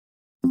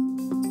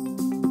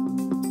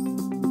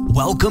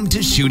Welcome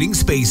to Shooting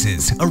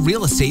Spaces, a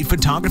real estate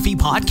photography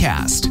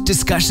podcast.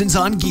 Discussions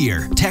on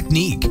gear,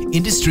 technique,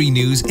 industry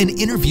news, and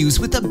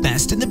interviews with the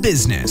best in the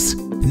business.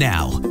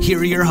 Now, here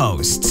are your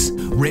hosts,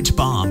 Rich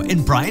Baum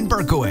and Brian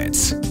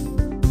Berkowitz.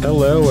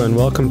 Hello and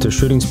welcome to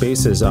Shooting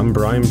Spaces. I'm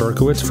Brian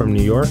Berkowitz from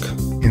New York.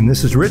 And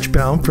this is Rich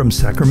Baum from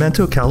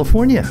Sacramento,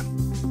 California.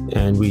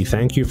 And we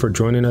thank you for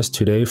joining us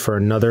today for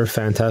another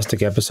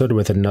fantastic episode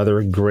with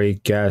another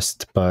great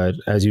guest. But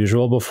as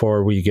usual,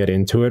 before we get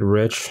into it,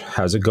 Rich,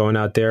 how's it going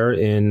out there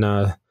in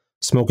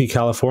smoky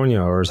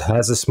California? Or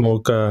has the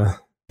smoke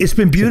It's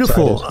been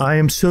beautiful. subsided? I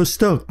am so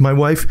stoked. My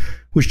wife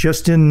was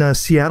just in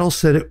Seattle,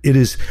 said it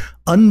is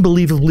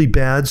unbelievably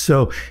bad.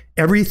 So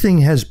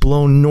everything has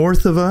blown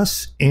north of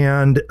us.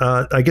 And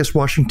I guess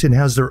Washington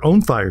has their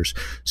own fires.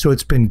 So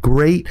it's been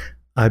great.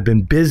 I've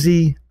been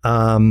busy.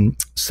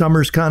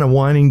 Summer's kind of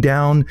winding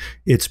down.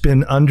 It's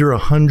been under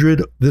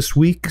 100 this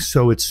week,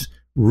 so it's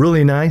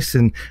really nice,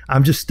 and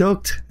I'm just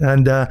stoked.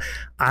 And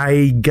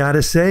I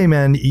gotta say,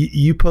 man,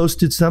 you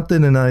posted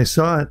something, and I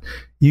saw it.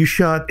 You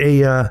shot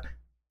a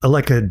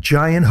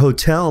giant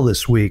hotel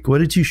this week. What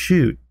did you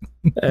shoot?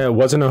 It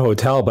wasn't a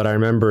hotel, but I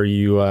remember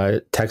you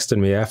texted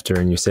me after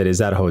and you said, "Is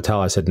that a hotel?"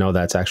 I said, "No,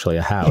 that's actually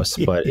a house."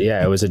 But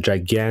yeah, it was a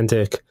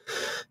gigantic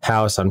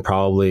house on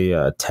probably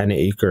 10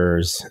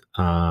 acres.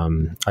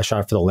 I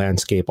shot for the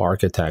landscape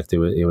architect.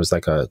 It was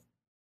like a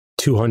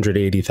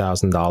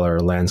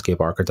 $280,000 landscape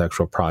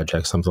architectural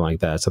project, something like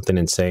that, something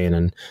insane.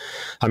 And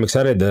I'm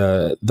excited.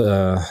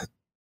 The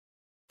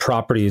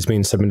property is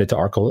being submitted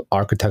to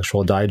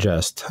Architectural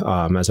Digest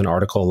as an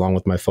article along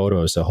with my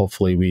photos. So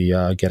hopefully we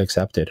get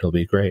accepted. It'll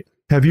be great.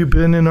 Have you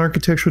been in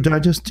Architectural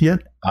Digest yet?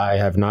 I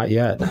have not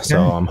yet. Okay. So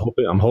I'm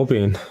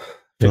hoping.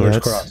 Fingers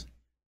crossed.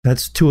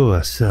 That's two of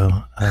us. So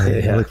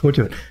I look forward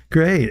to it.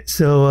 Great.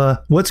 So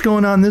what's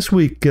going on this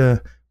week,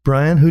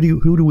 Brian? Who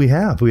do we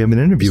have? We have an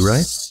interview,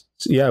 right?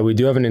 Yeah, we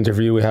do have an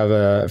interview. We have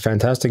a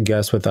fantastic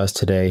guest with us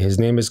today. His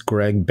name is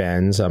Greg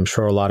Benz. I'm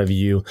sure a lot of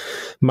you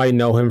might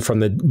know him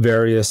from the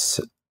various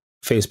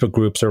Facebook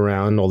groups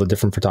around, all the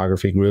different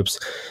photography groups.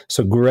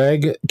 So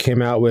Greg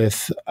came out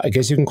with, I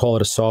guess you can call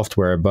it a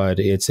software, but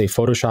it's a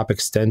Photoshop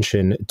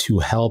extension to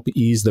help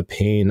ease the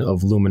pain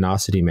of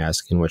luminosity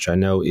masking, which I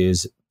know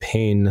is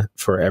pain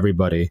for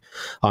everybody,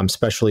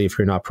 especially if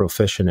you're not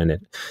proficient in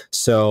it.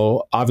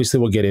 So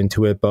obviously we'll get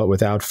into it, but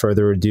without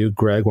further ado,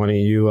 Greg, why don't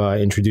you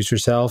introduce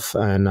yourself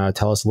and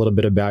tell us a little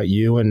bit about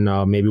you and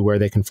maybe where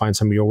they can find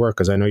some of your work,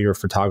 because I know you're a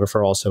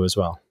photographer also as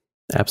well.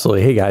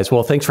 Absolutely. Hey guys,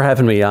 well, thanks for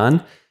having me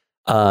on.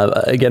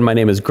 Again, my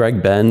name is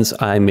Greg Benz.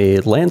 I'm a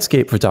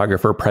landscape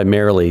photographer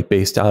primarily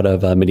based out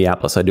of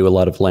Minneapolis. I do a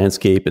lot of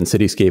landscape and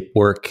cityscape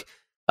work,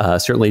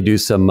 certainly do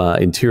some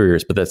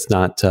interiors, but that's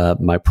not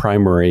my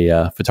primary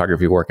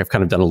photography work. I've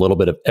kind of done a little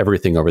bit of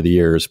everything over the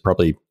years,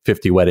 probably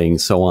 50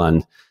 weddings, so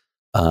on.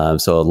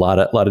 So a lot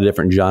of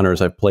different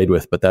genres I've played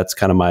with, but that's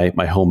kind of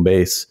my home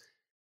base.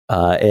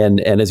 And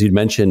as you'd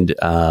mentioned,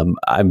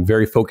 I'm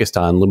very focused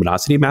on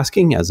luminosity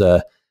masking as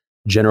a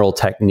general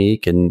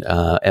technique, and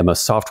am a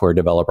software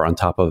developer on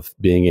top of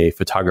being a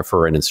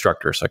photographer and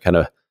instructor. So I kind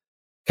of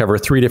cover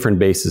three different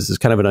bases. It's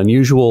kind of an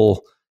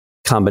unusual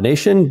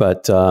combination,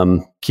 but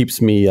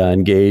keeps me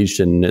engaged,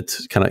 and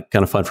it's kind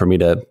of fun for me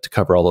to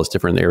cover all those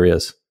different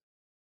areas.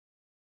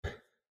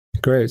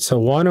 Great. So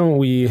why don't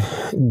we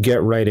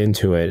get right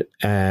into it?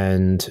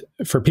 And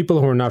for people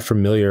who are not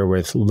familiar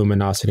with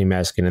luminosity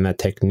masking and that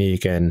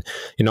technique, and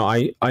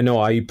I know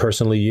I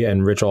personally,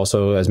 and Rich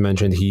also, as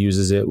mentioned, he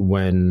uses it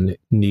when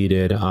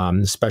needed.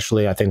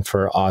 Especially, I think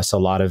for us, a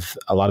lot of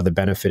the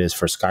benefit is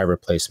for sky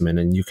replacement.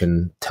 And you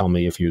can tell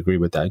me if you agree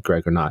with that,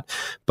 Greg, or not.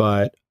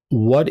 But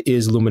what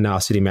is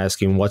luminosity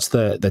masking? What's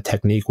the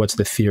technique? What's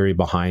the theory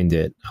behind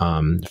it?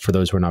 For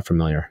those who are not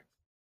familiar.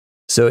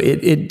 So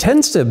it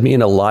tends to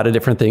mean a lot of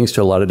different things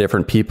to a lot of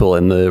different people.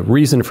 And the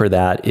reason for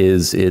that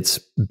is it's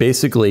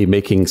basically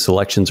making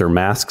selections or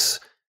masks,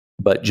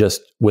 but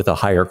just with a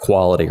higher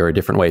quality or a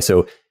different way.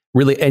 So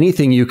really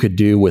anything you could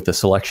do with a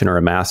selection or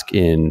a mask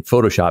in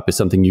Photoshop is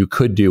something you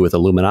could do with a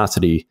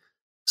luminosity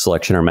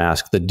selection or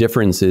mask. The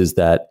difference is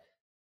that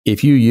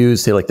if you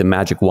use, say, like the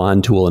magic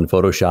wand tool in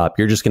Photoshop,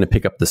 you're just going to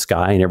pick up the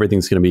sky and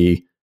everything's going to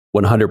be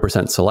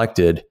 100%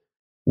 selected.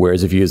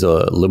 Whereas if you use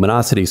a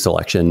luminosity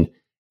selection,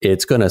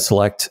 it's going to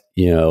select,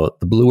 the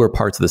bluer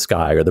parts of the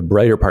sky or the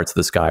brighter parts of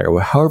the sky, or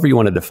however you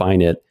want to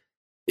define it.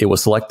 It will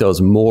select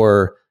those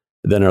more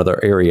than other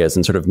areas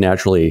and sort of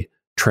naturally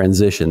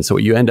transition. So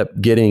what you end up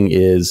getting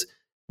is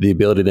the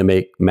ability to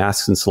make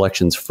masks and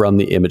selections from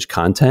the image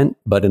content,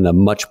 but in a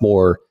much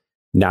more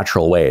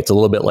natural way. It's a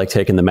little bit like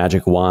taking the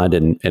magic wand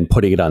and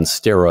putting it on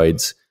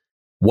steroids.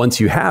 Once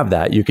you have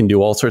that, you can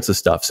do all sorts of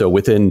stuff. So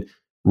within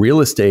real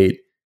estate,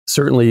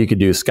 certainly you could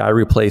do sky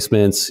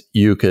replacements.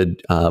 You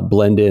could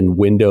blend in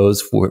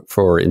windows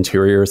for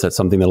interiors. That's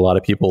something that a lot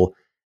of people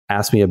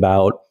ask me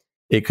about.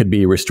 It could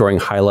be restoring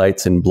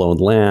highlights and blown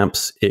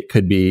lamps. It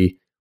could be,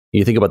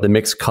 you think about the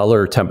mixed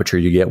color temperature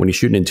you get when you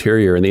shoot an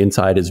interior and the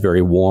inside is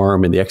very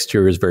warm and the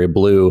exterior is very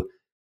blue.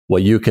 Well,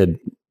 you could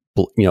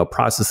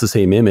process the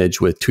same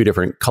image with two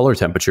different color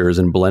temperatures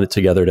and blend it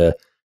together to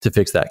to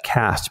fix that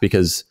cast,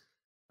 because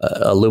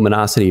a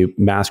luminosity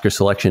mask or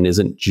selection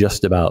isn't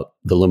just about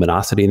the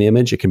luminosity in the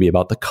image. It can be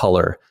about the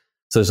color.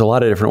 So there's a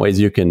lot of different ways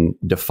you can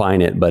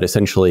define it, but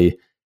essentially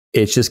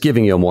it's just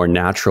giving you a more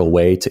natural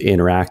way to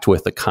interact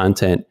with the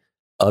content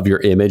of your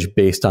image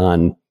based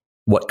on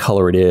what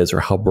color it is or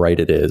how bright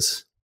it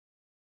is.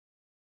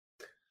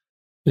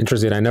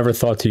 Interesting. I never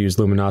thought to use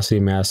luminosity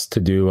masks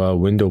to do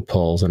window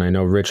pulls, and I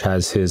know Rich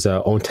has his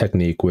own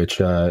technique, which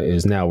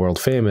is now world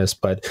famous.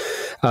 But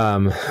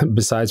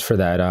besides for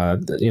that,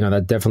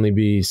 that'd definitely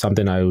be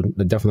something I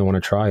would definitely want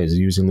to try, is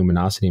using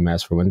luminosity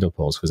masks for window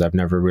pulls, because I've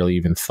never really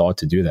even thought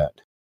to do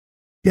that.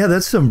 Yeah,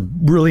 that's some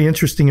really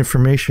interesting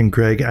information,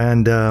 Greg,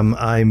 and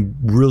I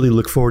really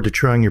look forward to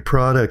trying your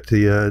product.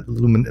 The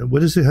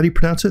what is it? How do you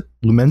pronounce it?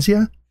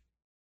 Lumenzia?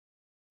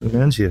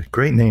 Lumenzia,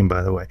 great name,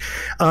 by the way.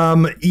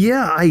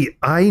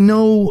 I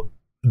know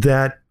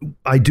that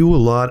I do a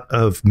lot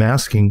of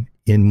masking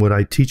in what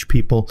I teach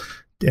people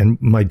and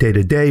my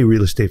day-to-day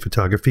real estate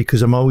photography,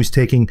 because I'm always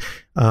taking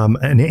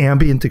an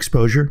ambient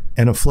exposure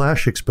and a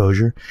flash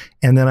exposure,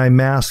 and then I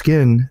mask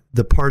in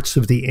the parts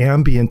of the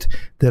ambient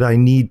that I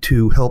need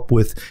to help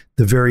with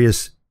the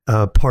various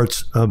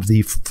parts of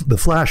the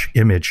flash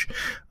image,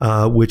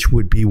 which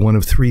would be one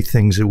of three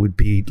things. It would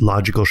be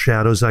logical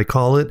shadows, I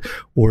call it,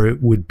 or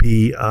it would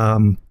be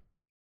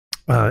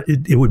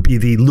it would be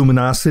the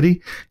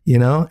luminosity,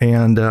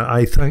 and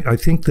I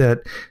think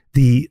that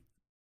the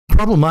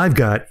problem I've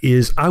got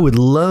is I would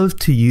love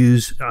to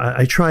use,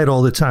 I try it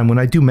all the time. When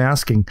I do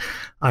masking,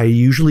 I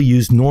usually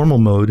use normal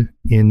mode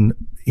in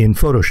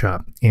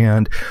Photoshop.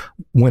 And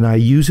when I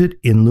use it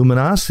in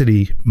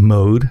luminosity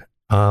mode,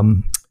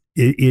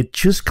 it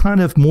just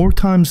kind of, more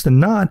times than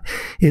not,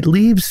 it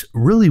leaves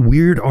really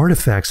weird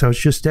artifacts. I was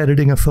just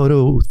editing a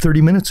photo 30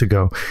 minutes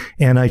ago,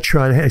 and I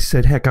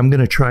said, heck, I'm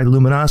going to try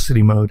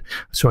luminosity mode.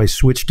 So I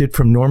switched it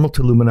from normal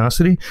to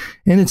luminosity,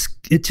 and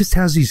it just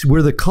has these,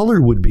 where the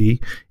color would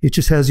be, it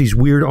just has these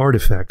weird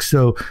artifacts.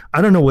 So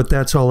I don't know what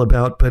that's all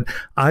about, but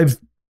I've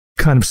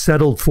kind of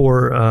settled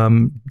for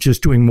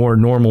just doing more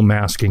normal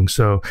masking.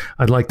 So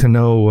I'd like to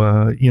know,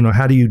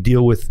 how do you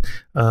deal with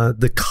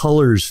the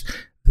colors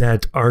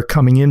that are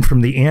coming in from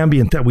the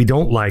ambient that we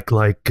don't like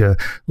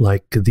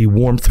the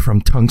warmth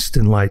from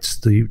tungsten lights,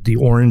 the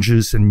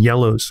oranges and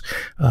yellows?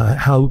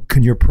 How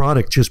can your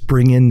product just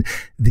bring in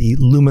the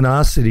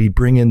luminosity,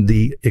 bring in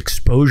the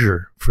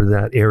exposure for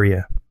that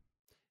area?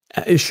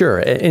 Sure.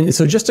 And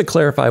so just to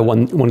clarify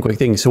one quick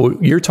thing. So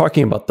you're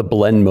talking about the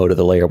blend mode of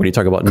the layer when you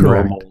talk about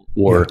Correct. Normal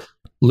or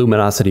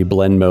luminosity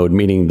blend mode,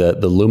 meaning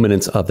the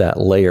luminance of that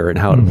layer and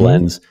how it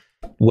blends.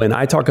 When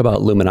I talk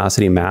about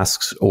luminosity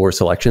masks or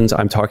selections,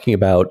 I'm talking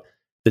about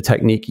the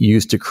technique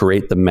used to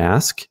create the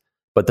mask,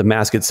 but the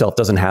mask itself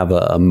doesn't have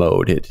a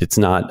mode. It's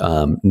not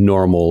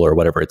normal or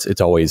whatever.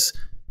 It's always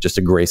just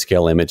a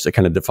grayscale image that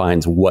kind of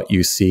defines what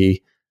you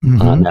see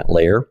on that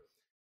layer.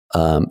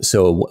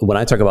 So when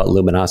I talk about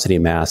luminosity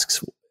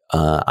masks,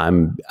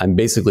 I'm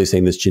basically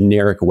saying this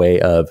generic way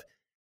of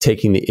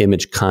taking the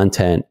image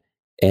content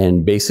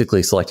and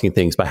basically selecting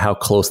things by how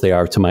close they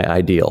are to my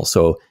ideal.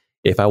 So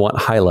if I want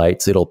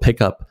highlights, it'll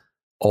pick up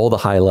all the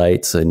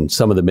highlights and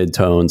some of the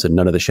midtones and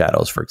none of the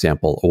shadows, for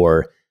example.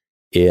 Or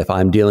if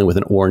I'm dealing with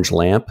an orange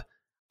lamp,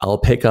 I'll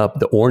pick up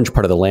the orange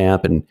part of the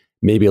lamp and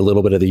maybe a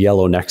little bit of the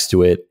yellow next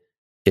to it,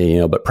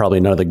 but probably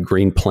none of the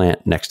green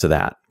plant next to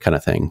that kind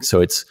of thing. So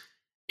it's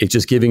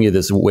just giving you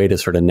this way to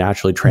sort of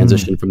naturally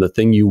transition from the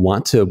thing you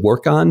want to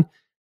work on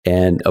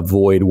and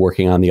avoid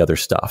working on the other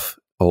stuff,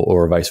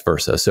 or vice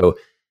versa. So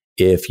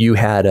if you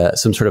had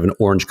some sort of an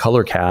orange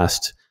color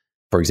cast,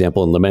 for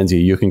example, in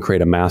Lumenzia, you can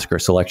create a mask or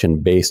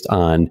selection based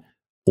on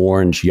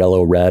orange,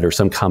 yellow, red, or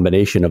some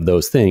combination of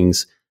those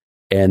things,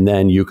 and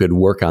then you could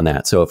work on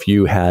that. So if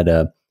you had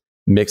a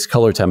mixed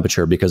color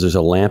temperature because there's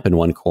a lamp in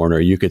one corner,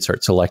 you could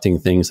start selecting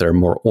things that are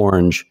more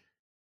orange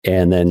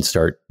and then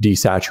start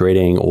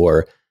desaturating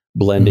or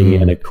blending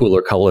in a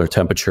cooler color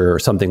temperature or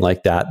something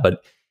like that.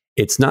 But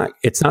it's not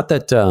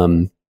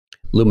that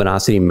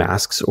luminosity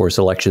masks or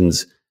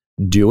selections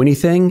do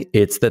anything.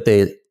 It's that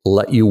they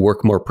let you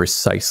work more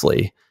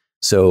precisely.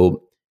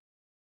 So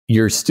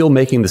you're still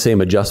making the same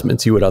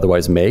adjustments you would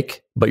otherwise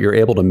make, but you're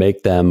able to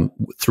make them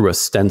through a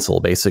stencil,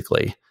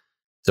 basically.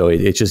 So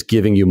it's just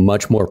giving you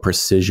much more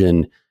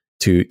precision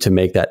to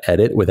make that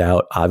edit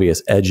without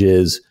obvious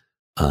edges,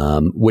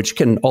 which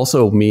can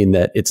also mean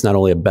that it's not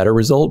only a better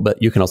result, but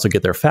you can also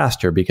get there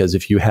faster, because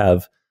if you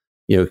have,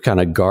 kind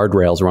of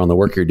guardrails around the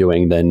work you're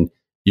doing, then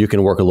you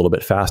can work a little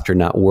bit faster,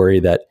 not worry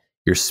that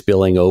you're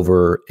spilling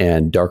over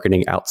and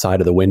darkening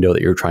outside of the window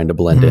that you're trying to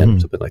blend in,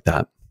 something like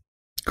that.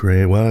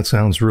 Great. Well, that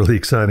sounds really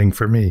exciting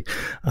for me.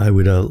 I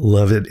would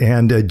love it.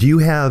 And do you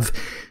have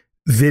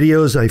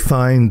videos? I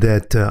find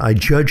that I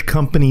judge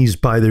companies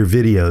by their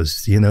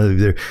videos.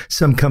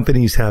 Some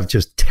companies have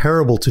just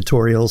terrible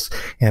tutorials,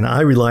 and I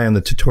rely on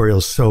the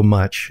tutorials so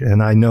much.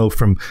 And I know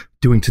from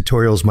doing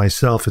tutorials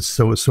myself, it's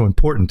so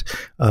important.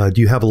 Do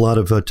you have a lot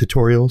of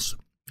tutorials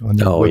on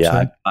your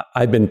website? Yeah.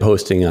 I've been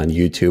posting on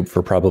YouTube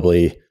for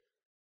probably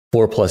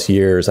 4+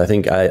 years. I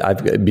think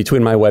I've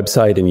between my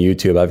website and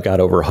YouTube, I've got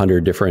over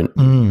 100 different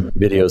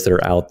videos that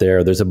are out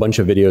there. There's a bunch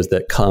of videos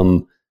that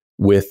come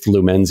with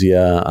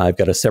Lumenzia. I've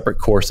got a separate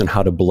course on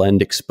how to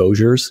blend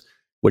exposures,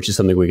 which is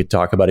something we could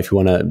talk about if you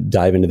want to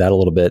dive into that a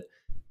little bit.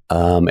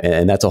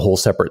 And that's a whole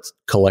separate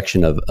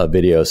collection of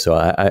videos. So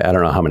I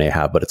don't know how many I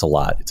have, but it's a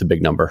lot. It's a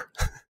big number.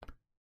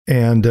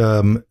 And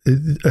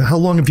how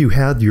long have you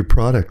had your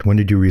product? When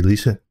did you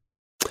release it?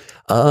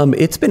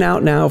 It's been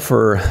out now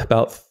for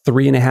about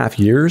 3.5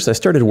 years. I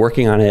started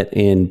working on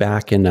it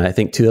back in I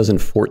think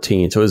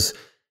 2014. So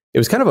it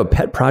was kind of a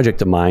pet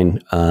project of mine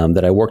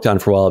that I worked on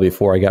for a while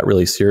before I got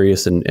really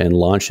serious and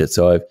launched it.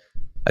 So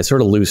I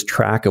sort of lose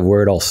track of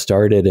where it all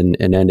started and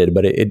ended.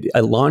 But I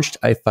launched,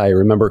 if I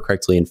remember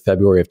correctly, in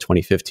February of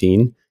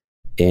 2015,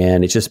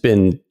 and it's just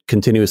been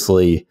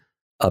continuously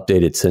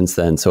updated since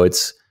then. So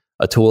it's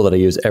a tool that I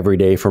use every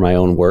day for my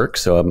own work.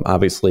 So I'm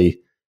obviously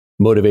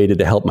motivated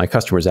to help my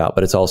customers out,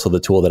 but it's also the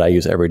tool that I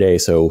use every day.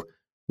 So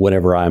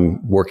whenever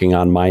I'm working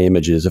on my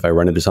images, if I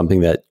run into something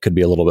that could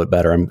be a little bit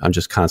better, I'm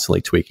just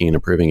constantly tweaking and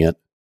improving it.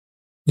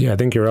 Yeah, I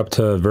think you're up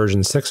to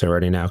version 6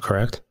 already now,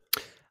 correct?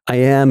 I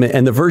am.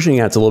 And the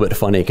versioning out's a little bit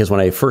funny because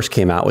when I first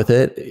came out with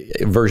it,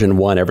 version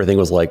 1, everything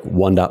was like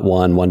 1.1,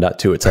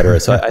 1.2, et cetera.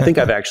 So I think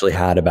I've actually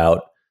had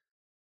about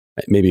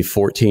maybe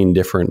 14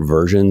 different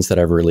versions that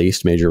I've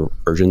released, major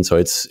versions. So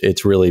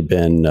it's really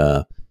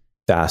been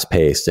fast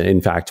paced. And in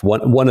fact,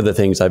 one of the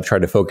things I've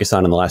tried to focus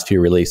on in the last few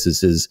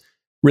releases is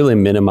really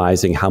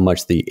minimizing how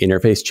much the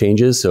interface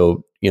changes.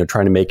 So,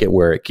 trying to make it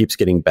where it keeps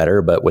getting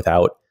better, but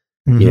without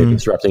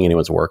disrupting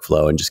anyone's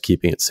workflow and just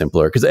keeping it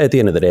simpler. Because at the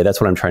end of the day,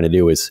 that's what I'm trying to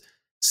do is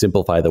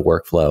simplify the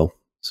workflow.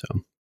 So,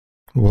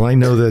 well, I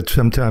know that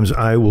sometimes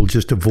I will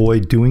just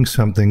avoid doing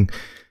something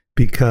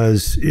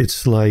because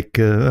it's like,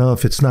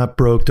 if it's not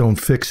broke, don't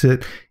fix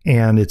it.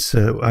 And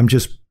I'm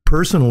just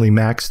personally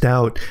maxed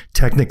out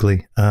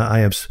technically.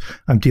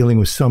 I'm dealing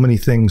with so many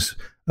things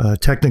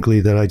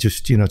technically that I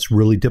just, it's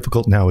really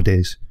difficult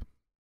nowadays.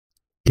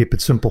 Keep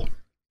it simple,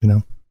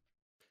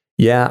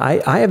 Yeah,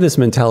 I have this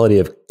mentality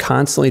of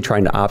constantly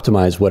trying to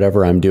optimize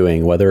whatever I'm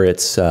doing, whether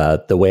it's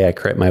the way I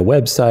create my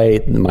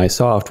website, my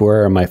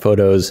software, my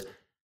photos.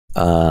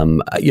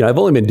 I've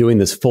only been doing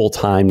this full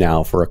time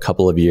now for a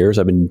couple of years.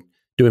 I've been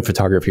doing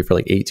photography for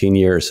like 18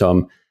 years. So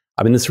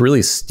I'm in this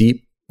really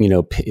steep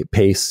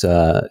pace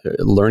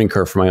learning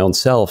curve for my own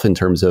self in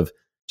terms of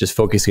just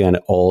focusing on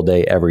it all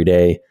day, every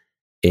day.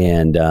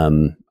 And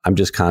I'm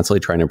just constantly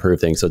trying to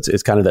improve things. So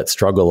it's kind of that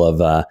struggle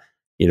of,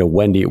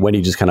 when do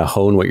you just kind of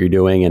hone what you're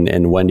doing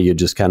and when do you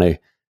just kind of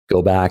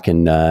go back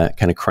and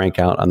kind of crank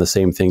out on the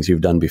same things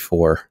you've done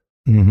before?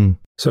 Mm-hmm.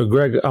 So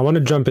Greg, I want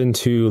to jump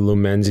into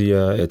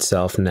Lumenzia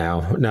itself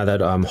now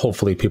that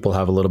hopefully people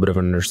have a little bit of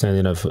an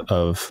understanding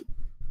of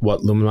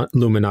what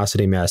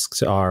luminosity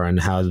masks are and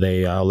how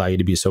they allow you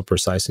to be so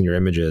precise in your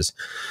images.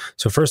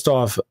 So first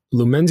off,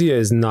 Lumenzia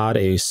is not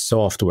a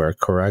software,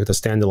 correct? A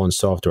standalone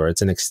software.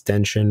 It's an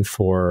extension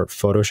for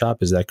Photoshop.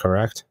 Is that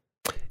correct?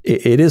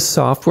 It is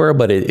software,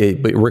 but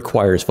it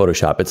requires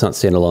Photoshop. It's not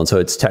standalone. So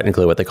it's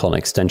technically what they call an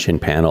extension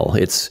panel.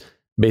 It's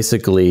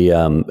basically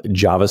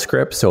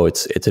JavaScript. So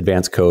it's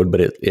advanced code,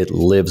 but it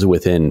lives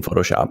within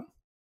Photoshop.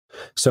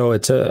 So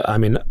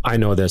I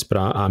know this, but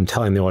I'm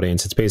telling the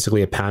audience, it's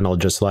basically a panel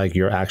just like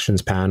your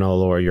actions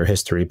panel or your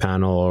history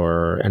panel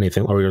or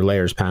anything, or your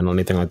layers panel,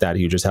 anything like that.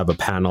 You just have a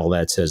panel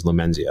that says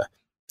Lumenzia.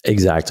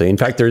 Exactly. In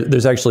fact,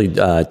 there's actually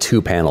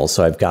 2 panels.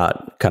 So I've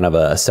got kind of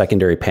a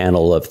secondary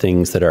panel of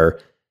things that are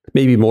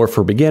maybe more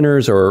for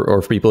beginners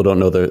or for people who don't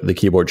know the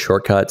keyboard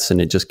shortcuts.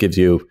 And it just gives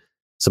you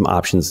some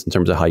options in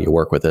terms of how you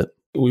work with it.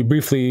 We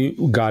briefly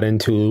got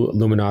into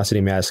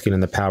luminosity masking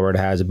and the power it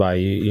has by,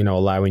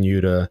 allowing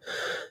you to,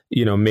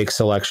 make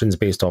selections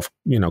based off,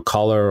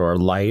 color or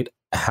light.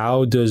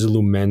 How does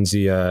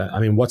Lumenzia,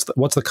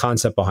 what's the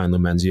concept behind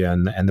Lumenzia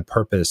and the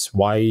purpose?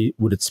 Why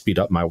would it speed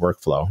up my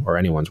workflow or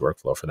anyone's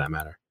workflow for that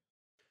matter?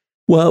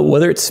 Well,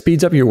 whether it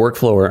speeds up your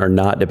workflow or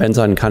not depends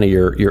on kind of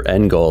your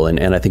end goal.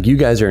 And I think you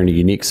guys are in a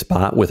unique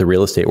spot with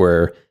real estate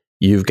where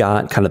you've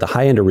got kind of the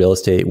high end of real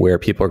estate where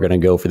people are going to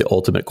go for the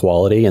ultimate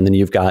quality. And then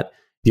you've got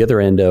the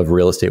other end of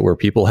real estate where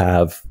people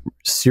have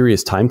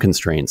serious time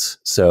constraints.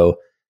 So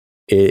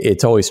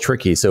it's always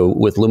tricky. So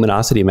with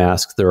luminosity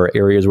masks, there are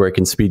areas where it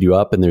can speed you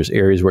up and there's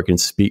areas where it can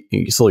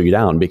slow you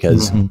down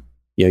because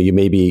you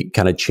may be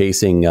kind of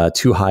chasing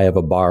too high of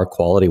a bar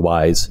quality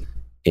wise.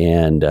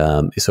 And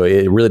so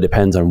it really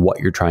depends on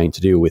what you're trying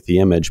to do with the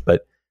image.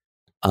 But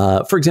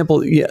for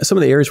example, some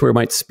of the areas where it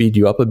might speed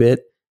you up a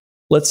bit,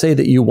 let's say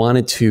that you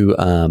wanted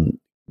to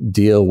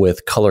deal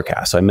with color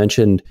cast. So I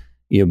mentioned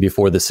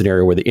before the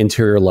scenario where the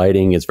interior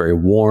lighting is very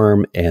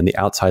warm and the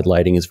outside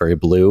lighting is very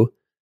blue.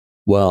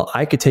 Well,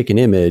 I could take an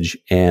image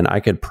and I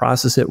could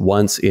process it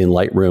once in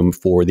Lightroom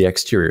for the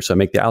exterior. So I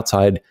make the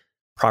outside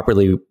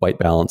properly white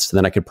balanced. And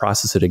then I could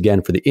process it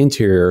again for the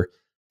interior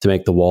to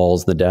make the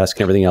walls, the desk,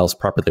 and everything else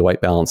properly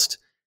white balanced.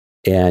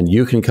 And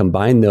you can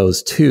combine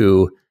those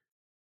two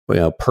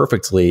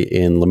perfectly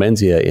in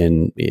Lumenzia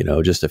in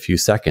just a few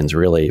seconds,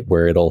 really,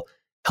 where it'll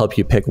help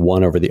you pick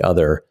one over the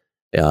other.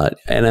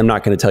 And I'm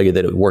not going to tell you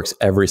that it works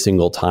every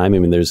single time. I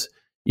mean, there's,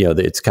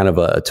 it's kind of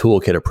a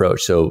toolkit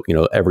approach. So,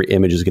 every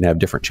image is going to have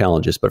different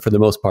challenges, but for the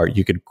most part,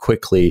 you could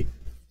quickly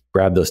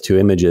grab those two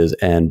images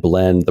and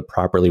blend the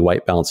properly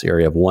white balance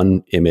area of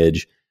one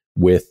image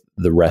with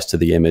the rest of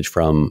the image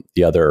from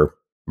the other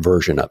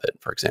version of it,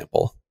 for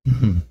example.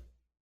 Mm-hmm.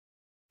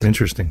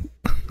 Interesting.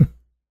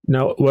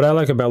 Now, what I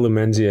like about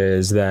Lumenzia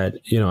is that,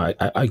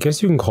 I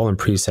guess you can call them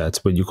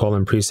presets. When you call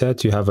them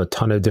presets, you have a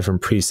ton of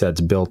different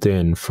presets built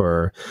in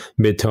for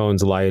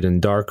midtones, light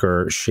and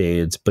darker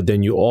shades. But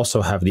then you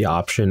also have the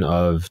option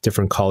of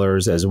different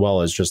colors as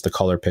well as just the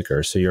color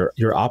picker. So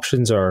your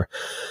options are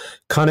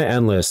kind of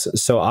endless.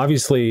 So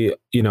obviously,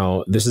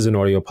 this is an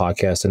audio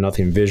podcast and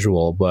nothing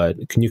visual,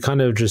 but can you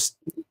kind of just,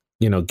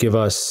 give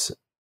us,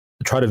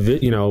 try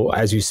to,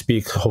 as you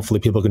speak, hopefully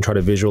people can try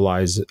to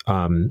visualize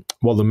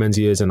what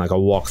Lumenzia is and like a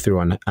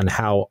walkthrough on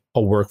how a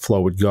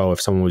workflow would go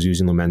if someone was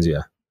using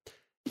Lumenzia.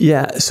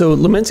 Yeah. So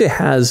Lumenzia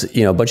has,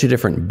 a bunch of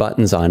different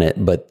buttons on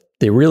it, but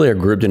they really are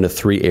grouped into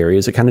three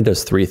areas. It kind of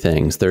does three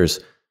things. There's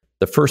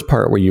the first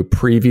part where you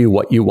preview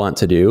what you want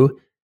to do.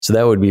 So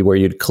that would be where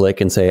you'd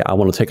click and say, I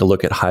want to take a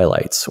look at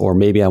highlights, or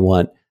maybe I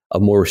want a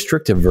more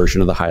restrictive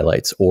version of the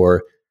highlights,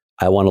 or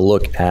I want to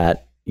look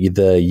at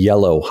the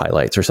yellow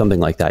highlights or something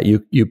like that.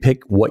 You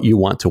pick what you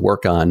want to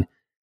work on,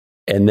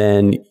 and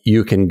then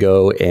you can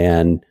go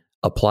and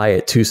apply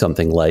it to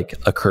something like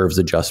a curves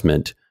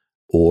adjustment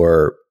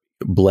or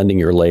blending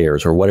your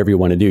layers or whatever you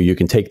want to do. You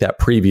can take that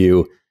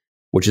preview,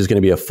 which is going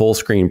to be a full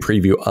screen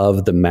preview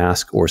of the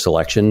mask or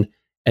selection,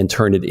 and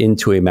turn it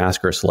into a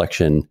mask or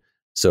selection.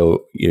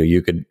 So,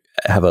 you could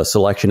have a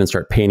selection and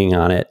start painting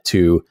on it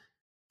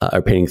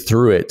or painting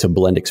through it to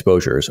blend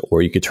exposures,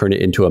 or you could turn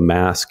it into a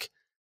mask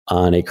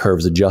on a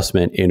curves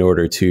adjustment in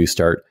order to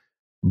start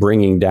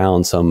bringing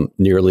down some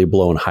nearly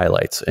blown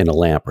highlights in a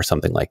lamp or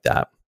something like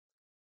that.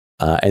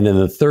 And then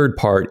the third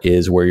part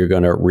is where you're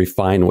going to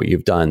refine what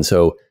you've done.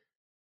 So,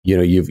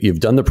 you've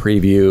done the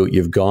preview,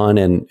 you've gone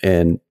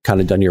and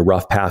kind of done your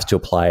rough pass to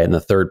apply it. And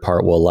the third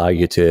part will allow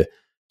you to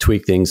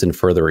tweak things and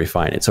further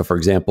refine it. So for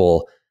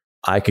example,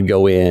 I could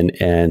go in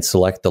and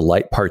select the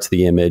light parts of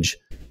the image,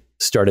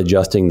 start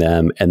adjusting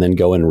them, and then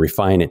go and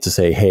refine it to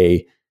say,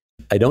 hey,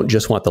 I don't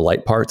just want the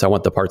light parts. I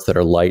want the parts that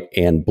are light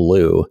and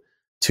blue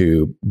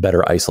to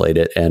better isolate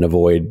it and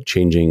avoid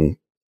changing,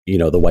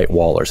 the white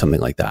wall or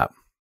something like that.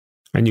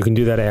 And you can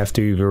do that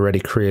after you've already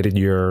created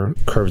your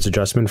curves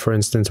adjustment, for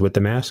instance, with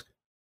the mask?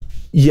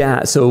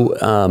 Yeah. So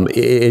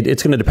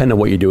it's going to depend on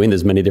what you're doing.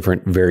 There's many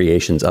different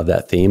variations of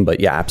that theme, but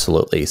yeah,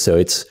 absolutely. So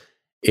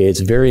it's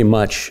very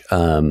much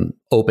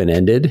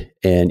open-ended,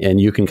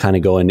 and you can kind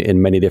of go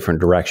in many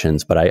different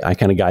directions, but I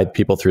kind of guide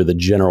people through the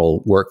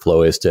general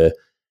workflow is to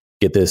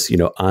get this,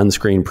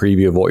 on-screen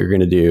preview of what you're going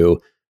to do,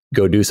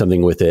 go do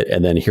something with it,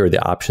 and then here are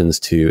the options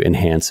to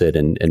enhance it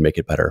and make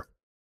it better.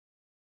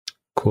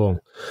 Cool.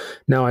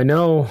 Now, I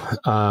know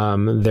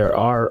there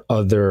are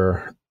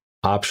other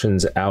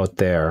options out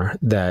there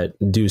that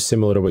do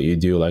similar to what you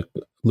do, like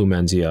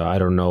Lumenzia. I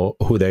don't know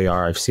who they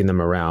are. I've seen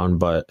them around,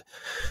 but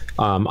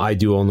I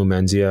do own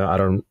Lumenzia.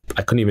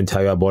 I couldn't even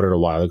tell you. I bought it a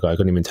while ago. I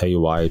couldn't even tell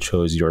you why I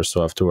chose your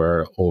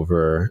software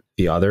over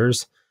the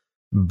others.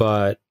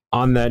 But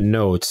on that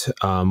note,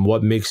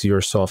 what makes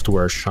your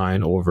software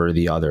shine over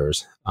the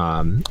others?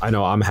 I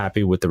know I'm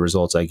happy with the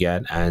results I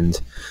get. And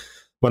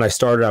when I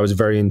started, I was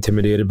very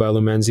intimidated by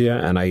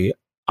Lumenzia, and I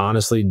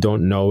honestly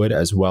don't know it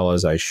as well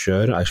as I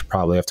should. I should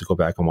probably have to go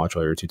back and watch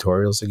all your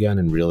tutorials again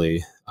and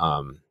really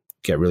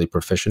get really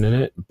proficient in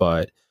it.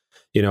 But,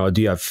 do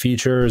you have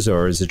features,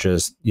 or is it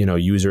just,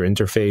 user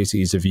interface,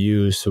 ease of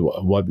use?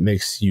 What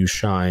makes you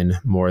shine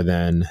more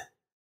than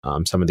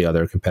some of the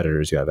other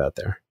competitors you have out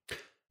there?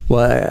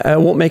 Well, I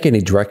won't make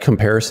any direct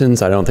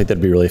comparisons. I don't think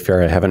that'd be really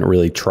fair. I haven't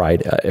really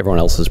tried everyone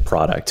else's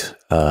product.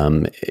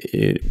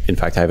 In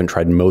fact, I haven't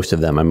tried most of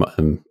them.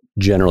 I'm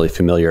generally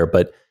familiar,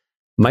 but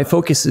my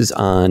focus is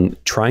on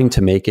trying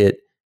to make it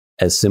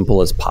as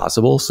simple as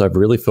possible. So I've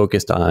really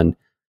focused on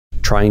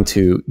trying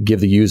to give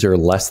the user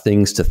less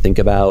things to think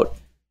about,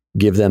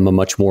 give them a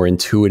much more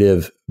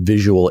intuitive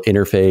visual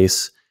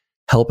interface,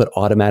 help it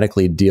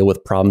automatically deal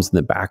with problems in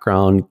the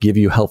background, give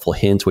you helpful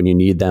hints when you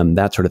need them,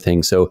 that sort of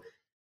thing. So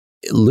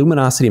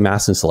Luminosity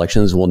masks and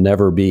selections will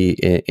never be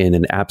in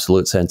an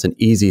absolute sense an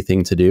easy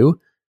thing to do,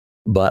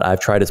 but I've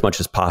tried as much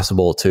as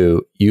possible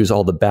to use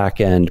all the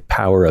back-end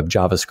power of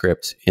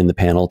JavaScript in the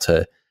panel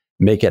to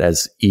make it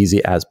as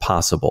easy as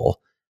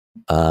possible.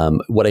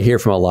 What I hear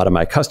from a lot of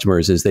my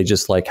customers is they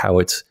just like how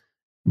it's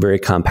very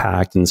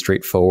compact and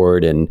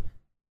straightforward, and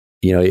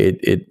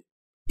it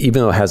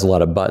even though it has a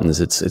lot of buttons,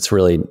 it's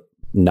really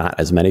not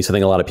as many. So I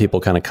think a lot of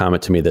people kind of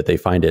comment to me that they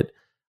find it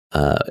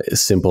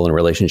simple in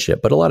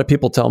relationship, but a lot of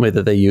people tell me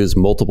that they use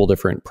multiple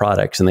different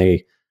products and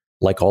they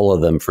like all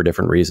of them for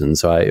different reasons.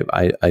 So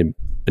I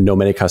know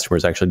many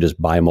customers actually just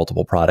buy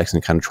multiple products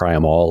and kind of try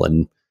them all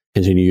and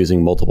continue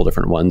using multiple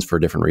different ones for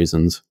different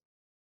reasons.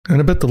 And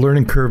I bet the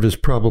learning curve is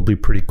probably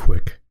pretty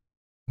quick.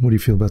 What do you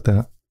feel about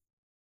that?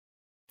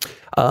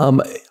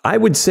 I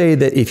would say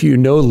that if you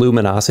know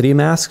luminosity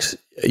masks,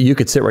 you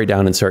could sit right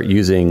down and start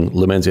using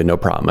Lumenzia, no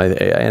problem.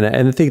 And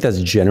I think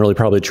that's generally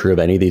probably true of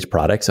any of these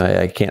products.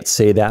 I can't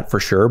say that for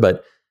sure,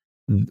 but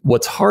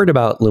what's hard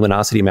about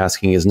luminosity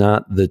masking is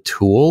not the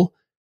tool.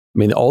 I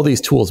mean, all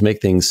these tools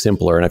make things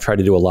simpler, and I've tried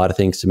to do a lot of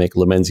things to make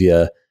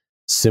Lumenzia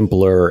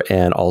simpler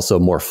and also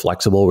more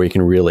flexible, where you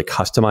can really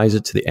customize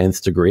it to the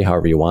nth degree,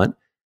 however you want.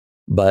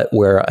 But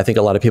where I think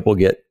a lot of people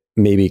get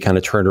maybe kind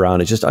of turned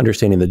around is just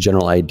understanding the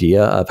general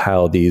idea of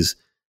how these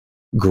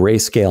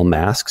grayscale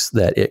masks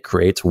that it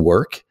creates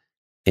work.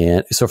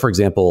 And so, for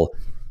example,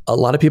 a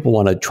lot of people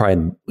want to try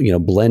and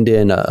blend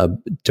in a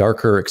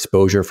darker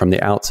exposure from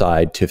the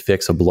outside to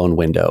fix a blown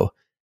window.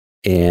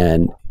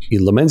 And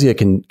Lumenzia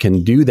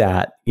can do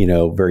that,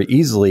 very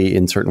easily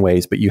in certain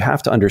ways, but you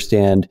have to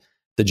understand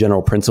the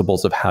general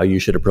principles of how you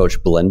should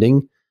approach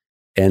blending.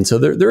 And so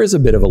there is a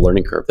bit of a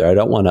learning curve there. I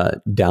don't want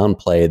to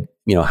downplay,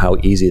 how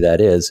easy that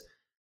is.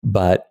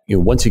 But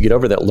once you get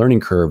over that learning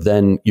curve,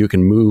 then you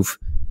can move,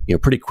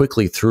 pretty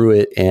quickly through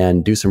it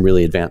and do some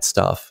really advanced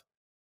stuff.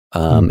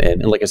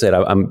 And like I said,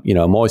 I'm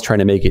always trying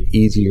to make it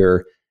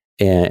easier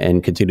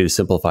and continue to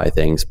simplify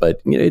things.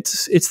 But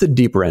it's the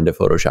deeper end of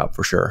Photoshop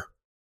for sure.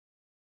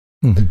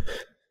 Mm-hmm.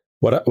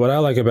 What I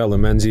like about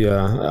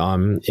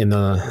Lumenzia, in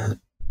the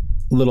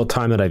little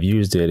time that I've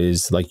used it,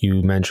 is, like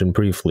you mentioned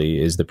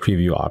briefly, is the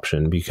preview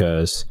option,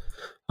 because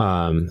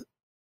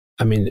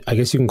I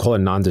guess you can call it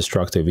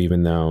non-destructive,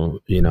 even though,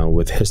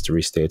 with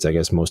history states, I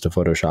guess most of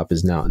Photoshop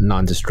is now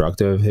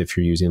non-destructive if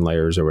you're using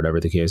layers or whatever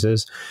the case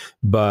is.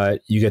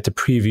 But you get to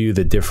preview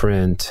the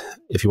different,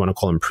 if you want to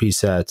call them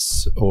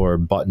presets or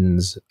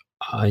buttons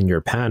in your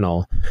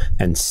panel,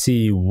 and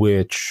see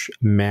which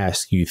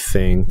mask you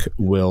think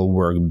will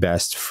work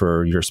best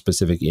for your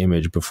specific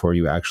image before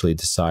you actually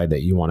decide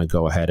that you want to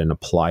go ahead and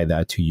apply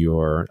that to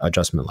your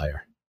adjustment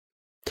layer.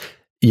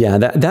 Yeah,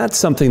 that's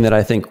something that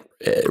I think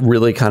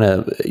really kind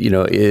of,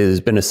 has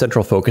been a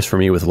central focus for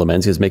me with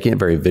Lumenzia, is making it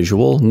very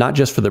visual, not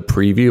just for the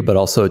preview, but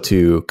also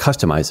to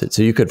customize it.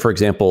 So you could, for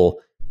example,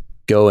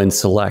 go and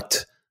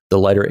select the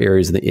lighter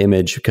areas of the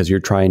image because you're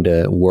trying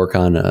to work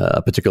on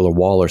a particular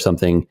wall or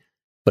something.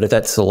 But if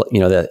that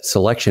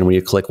selection, when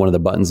you click one of the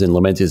buttons in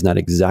Lumenzia, is not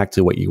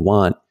exactly what you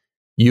want,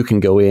 you can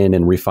go in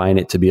and refine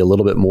it to be a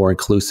little bit more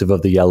inclusive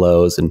of the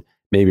yellows, and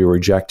maybe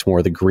reject more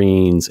of the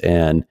greens,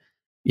 and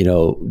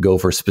go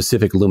for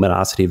specific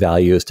luminosity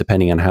values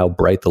depending on how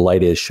bright the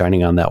light is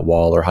shining on that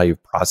wall or how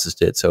you've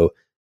processed it. So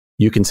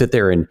you can sit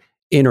there and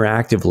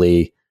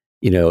interactively,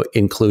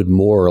 include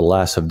more or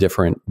less of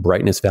different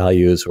brightness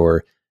values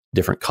or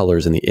different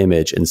colors in the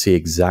image and see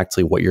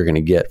exactly what you're going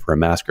to get for a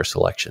masker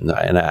selection.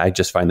 And I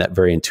just find that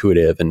very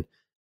intuitive. And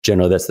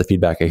generally, that's the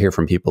feedback I hear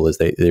from people, is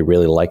they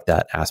really like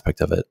that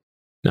aspect of it.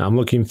 Now, I'm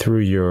looking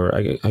through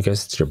I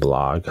guess it's your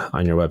blog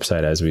on your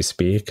website as we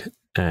speak.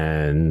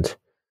 And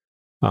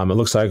it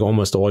looks like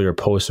almost all your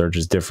posts are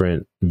just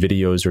different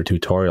videos or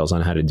tutorials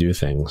on how to do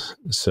things.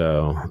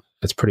 So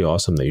it's pretty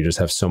awesome that you just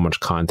have so much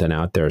content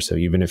out there. So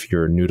even if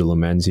you're new to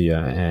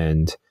Lumenzia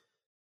and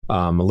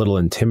a little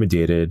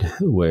intimidated,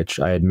 which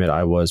I admit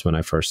I was when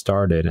I first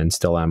started and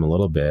still am a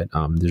little bit,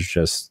 there's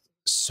just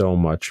so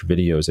much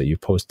videos that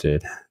you've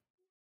posted,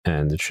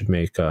 and it should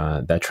make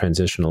that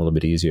transition a little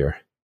bit easier.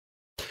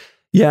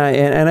 Yeah,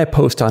 and I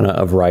post on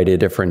a variety of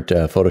different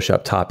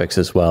Photoshop topics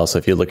as well. So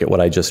if you look at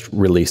what I just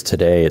released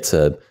today, it's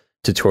a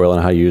tutorial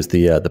on how to use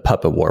the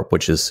puppet warp,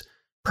 which is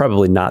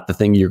probably not the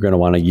thing you're going to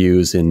want to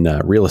use in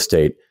real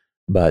estate.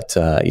 But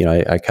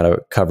I kind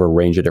of cover a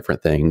range of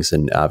different things,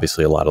 and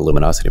obviously a lot of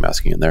luminosity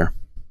masking in there.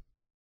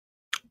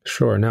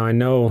 Sure. Now, I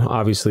know,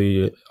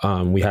 obviously,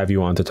 we have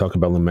you on to talk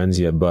about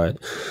Lumenzia, but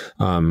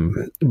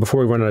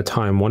before we run out of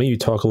time, why don't you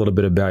talk a little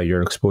bit about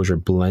your exposure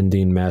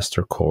blending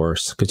master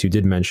course, because you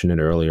did mention it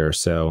earlier.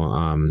 So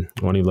why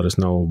don't you let us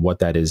know what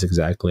that is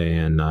exactly,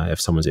 and if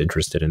someone's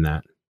interested in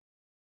that?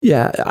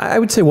 Yeah, I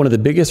would say one of the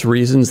biggest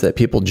reasons that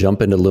people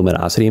jump into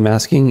luminosity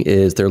masking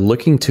is they're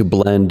looking to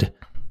blend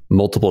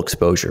multiple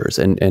exposures.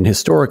 And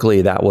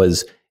historically, that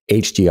was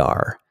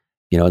HDR.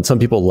 And some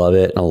people love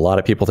it, and a lot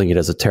of people think it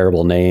has a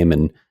terrible name.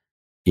 And,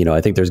 I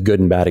think there's good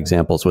and bad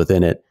examples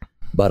within it.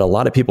 But a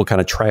lot of people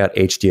kind of try out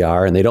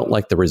HDR and they don't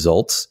like the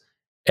results.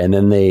 And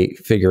then they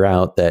figure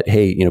out that,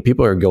 hey,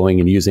 people are going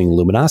and using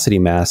luminosity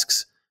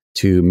masks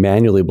to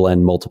manually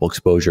blend multiple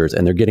exposures,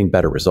 and they're getting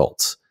better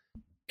results.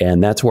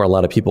 And that's where a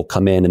lot of people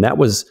come in. And that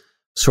was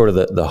sort of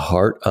the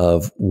heart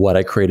of what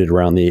I created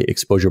around the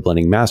exposure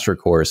blending master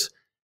course,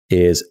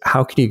 is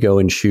how can you go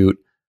and shoot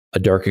a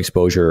dark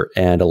exposure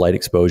and a light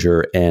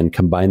exposure and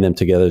combine them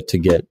together to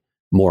get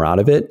more out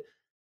of it.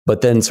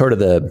 But then sort of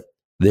the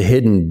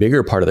hidden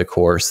bigger part of the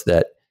course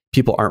that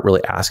people aren't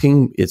really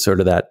asking, it's sort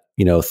of that,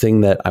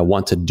 thing that I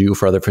want to do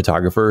for other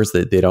photographers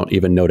that they don't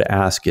even know to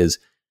ask, is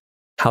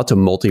how to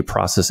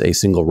multi-process a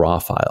single raw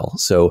file.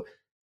 So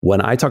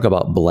when I talk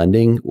about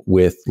blending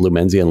with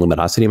Lumenzia and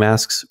luminosity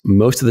masks,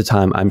 most of the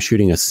time I'm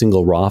shooting a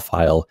single raw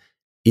file,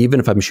 even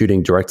if I'm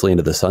shooting directly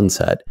into the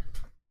sunset.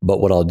 But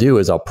what I'll do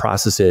is I'll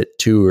process it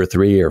 2 or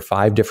 3 or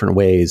 5 different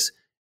ways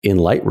in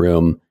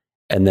Lightroom,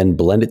 and then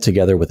blend it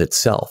together with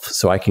itself.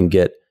 So I can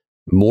get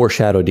more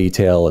shadow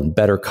detail and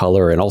better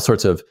color and all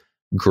sorts of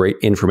great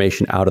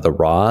information out of the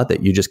raw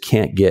that you just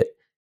can't get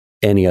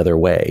any other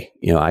way.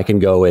 I can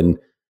go and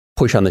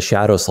push on the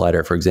shadow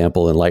slider, for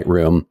example, in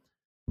Lightroom,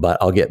 but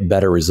I'll get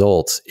better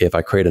results if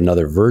I create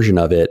another version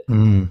of it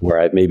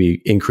where I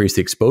maybe increase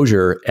the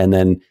exposure and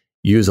then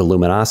use a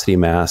luminosity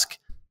mask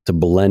to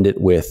blend it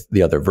with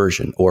the other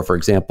version. Or for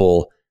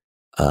example,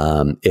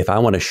 if I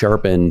want to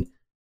sharpen,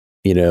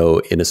 in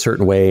a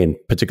certain way in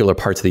particular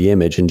parts of the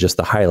image and just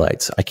the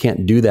highlights, I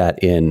can't do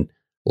that in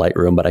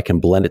Lightroom, but I can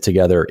blend it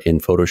together in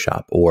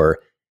Photoshop. Or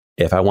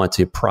if I want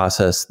to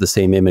process the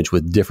same image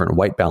with different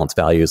white balance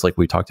values, like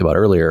we talked about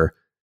earlier,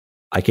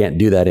 I can't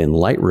do that in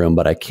Lightroom,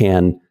 but I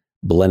can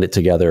blend it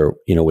together,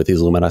 with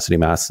these luminosity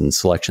masks and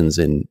selections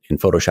in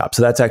Photoshop.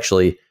 So that's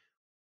actually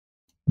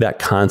that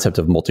concept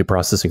of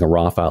multiprocessing a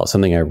raw file,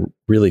 something I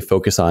really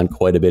focus on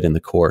quite a bit in the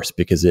course,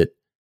 because it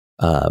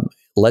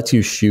lets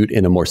you shoot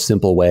in a more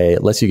simple way.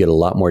 It lets you get a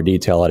lot more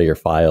detail out of your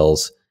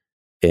files.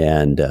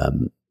 And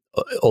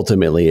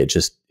ultimately,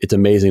 it's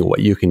amazing what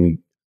you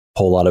can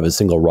pull out of a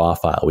single raw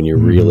file when you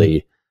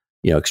really,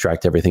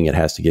 extract everything it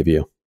has to give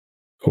you.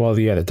 Well,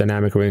 yeah, the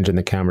dynamic range in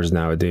the cameras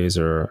nowadays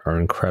are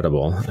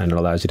incredible, and it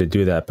allows you to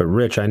do that. But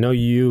Rich, I know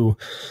you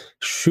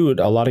shoot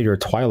a lot of your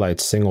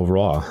Twilights single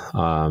raw.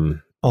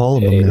 All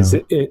of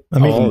them.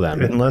 All of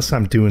them. Unless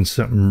I'm doing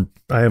something,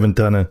 I haven't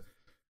done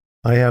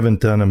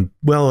them.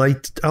 Well,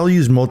 I'll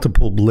use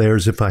multiple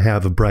layers if I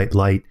have a bright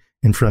light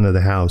in front of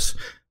the house.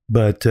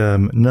 But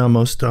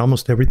no,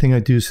 almost everything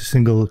I do is a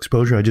single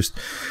exposure.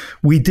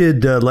 We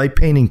did light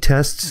painting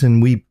tests,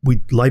 and we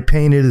light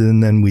painted,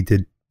 and then we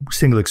did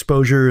single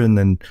exposure, and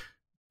then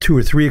 2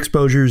 or 3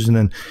 exposures, and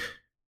then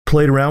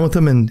played around with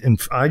them.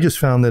 And I just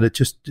found that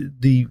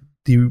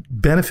the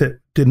benefit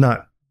did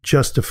not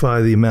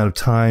justify the amount of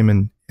time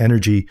and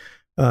energy.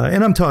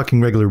 And I'm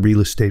talking regular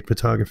real estate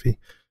photography.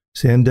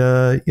 And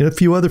a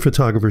few other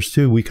photographers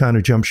too. We kind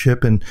of jumped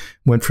ship and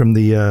went from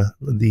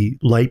the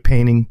light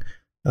painting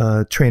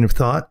train of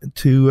thought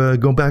to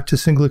go back to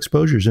single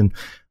exposures. And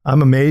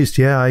I'm amazed.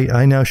 Yeah,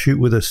 I now shoot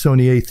with a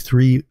Sony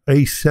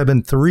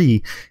A7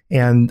 III,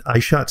 and I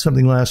shot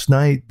something last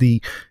night.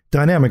 The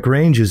dynamic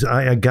range is,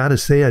 I gotta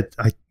say,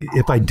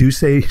 if I do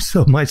say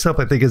so myself,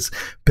 I think it's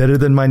better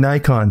than my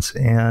Nikons,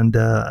 and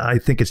I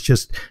think it's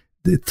just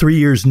 3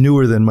 years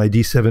newer than my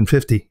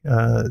D750,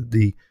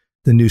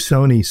 the new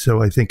Sony.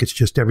 So I think it's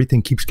just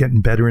everything keeps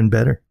getting better and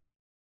better.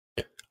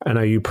 And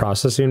are you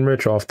processing,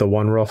 Rich, off the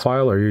one raw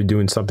file, or are you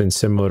doing something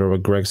similar to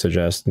what Greg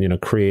suggests,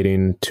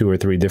 creating 2 or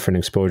 3 different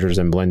exposures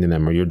and blending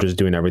them, or you're just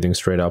doing everything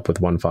straight up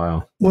with one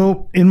file?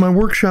 Well, in my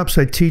workshops,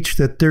 I teach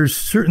that there's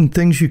certain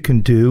things you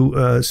can do.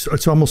 So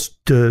it's almost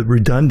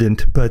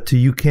redundant, but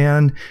you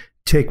can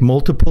take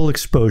multiple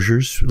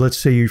exposures, let's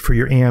say for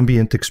your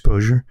ambient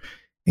exposure,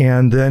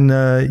 and then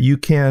you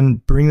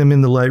can bring them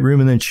in the Lightroom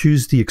and then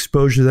choose the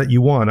exposure that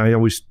you want. I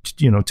always,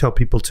 tell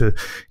people to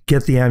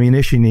get the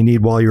ammunition you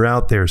need while you're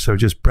out there. So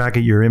just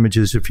bracket your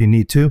images if you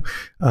need to.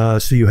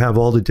 So you have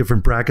all the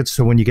different brackets.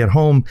 So when you get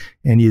home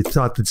and you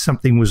thought that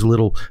something was a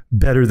little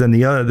better than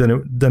the other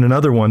than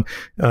another one,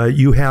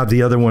 you have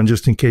the other one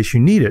just in case you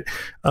need it.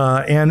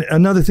 And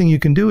another thing you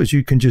can do is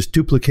you can just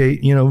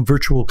duplicate,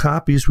 virtual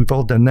copies. We've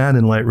all done that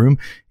in Lightroom,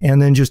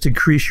 and then just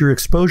increase your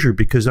exposure,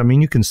 because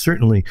you can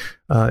certainly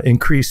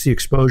increase the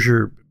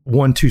exposure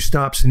 1-2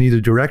 stops in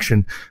either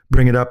direction,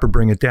 bring it up or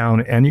bring it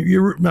down. And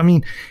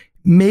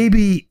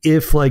maybe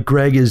if like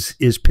Greg is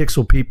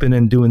pixel peeping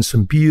and doing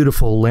some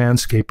beautiful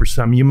landscape or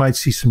something, you might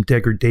see some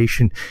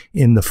degradation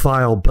in the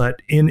file.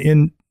 But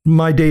in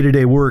my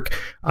day-to-day work,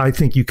 I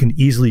think you can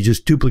easily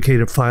just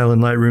duplicate a file in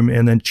Lightroom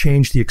and then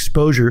change the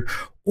exposure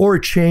or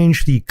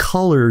change the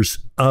colors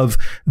of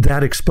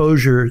that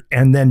exposure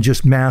and then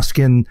just mask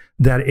in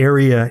that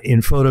area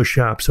in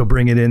Photoshop. So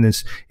bring it in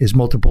as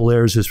multiple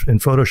layers in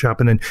Photoshop,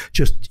 and then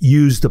just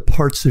use the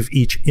parts of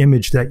each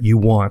image that you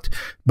want.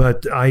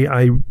 But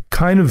I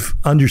kind of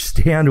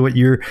understand what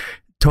you're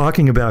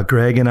talking about,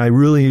 Greg, and I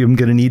really am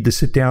going to need to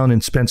sit down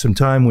and spend some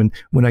time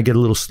when I get a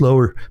little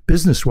slower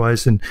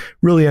business-wise and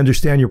really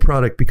understand your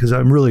product, because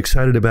I'm really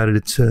excited about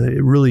it.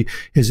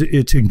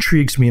 It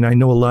intrigues me, and I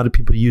know a lot of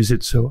people use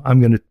it, so I'm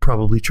going to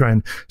probably try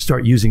and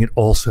start using it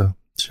also.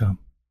 So,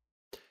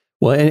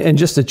 well, and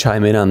just to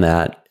chime in on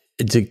that,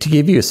 to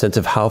give you a sense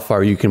of how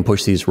far you can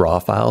push these raw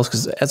files,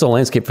 because as a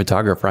landscape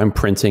photographer, I'm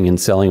printing and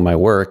selling my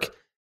work.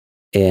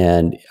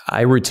 And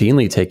I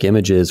routinely take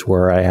images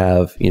where I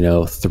have,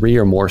 3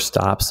 or more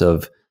stops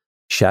of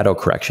shadow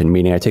correction,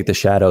 meaning I take the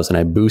shadows and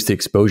I boost the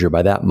exposure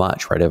by that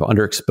much, right? I've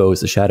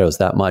underexposed the shadows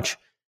that much.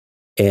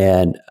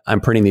 And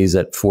I'm printing these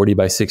at 40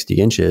 by 60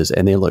 inches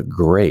and they look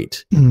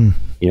great. Now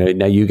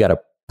you got to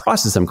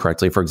process them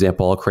correctly. For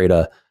example, I'll create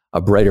a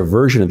brighter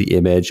version of the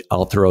image.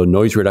 I'll throw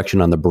noise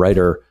reduction on the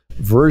brighter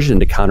version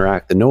to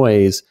counteract the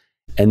noise.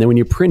 And then when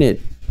you print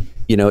it,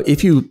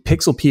 if you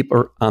pixel peep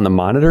on the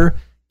monitor,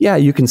 yeah,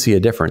 you can see a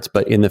difference,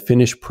 but in the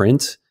finished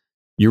print,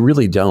 you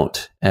really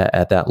don't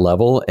at that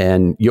level.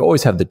 And you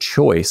always have the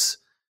choice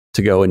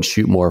to go and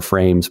shoot more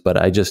frames. But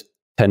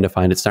tend to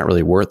find it's not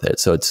really worth it.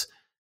 So it's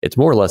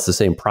more or less the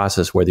same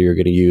process, whether you're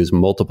going to use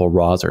multiple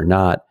RAWs or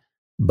not.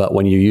 But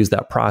when you use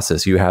that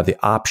process, you have the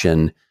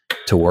option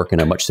to work in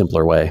a much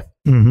simpler way.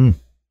 Mm-hmm.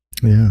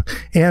 Yeah.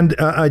 And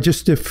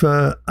if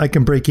I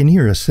can break in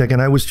here a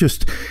second, I was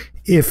just,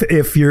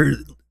 if you're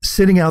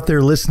sitting out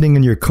there listening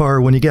in your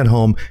car when you get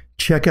home,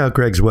 check out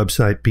Greg's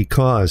website,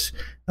 because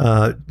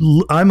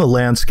I'm a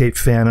landscape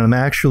fan, and I'm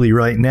actually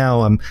right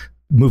now, I'm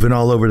moving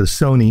all over to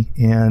Sony,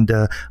 and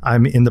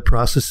I'm in the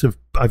process of,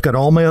 I've got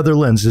all my other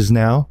lenses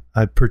now.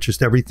 I've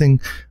purchased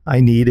everything I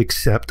need,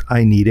 except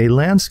I need a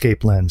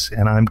landscape lens,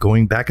 and I'm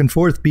going back and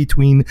forth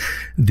between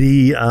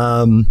the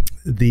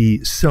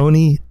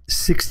Sony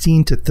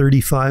 16 to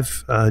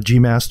 35 G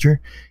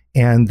Master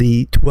and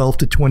the 12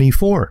 to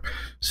 24.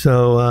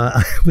 So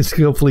I was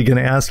hopefully going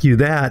to ask you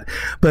that,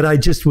 but I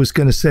just was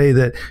going to say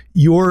that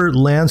your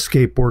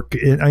landscape work,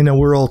 I know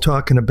we're all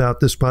talking about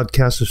this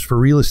podcast is for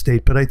real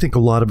estate, but I think a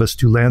lot of us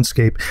do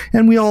landscape,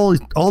 and we all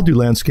do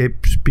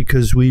landscapes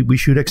because we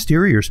shoot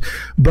exteriors.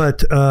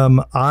 But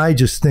I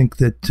just think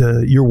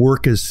that your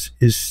work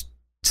is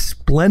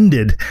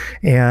splendid,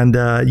 and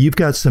you've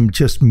got some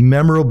just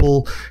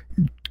memorable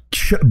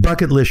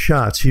bucket list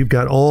shots. You've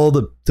got all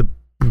the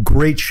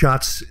great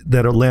shots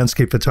that a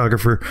landscape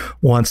photographer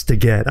wants to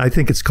get. I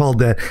think it's called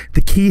the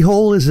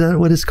keyhole. Is that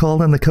what it's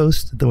called on the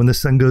coast? When the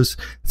sun goes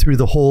through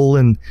the hole,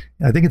 and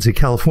I think it's in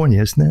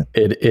California, isn't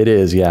it? It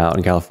is, yeah, out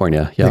in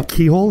California. Yeah. The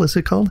keyhole, is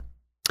it called?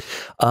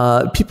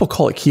 People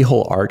call it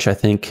keyhole arch, I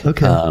think.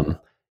 Okay.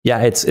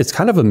 Yeah, it's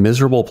kind of a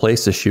miserable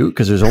place to shoot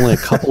because there's only a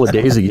couple of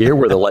days a year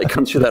where the light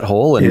comes through that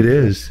hole. And it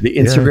is. The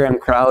Instagram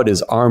crowd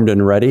is armed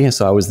and ready.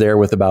 So I was there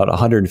with about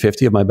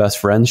 150 of my best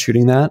friends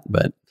shooting that.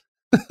 But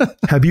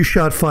have you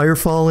shot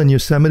Firefall in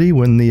Yosemite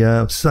when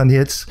the sun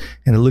hits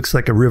and it looks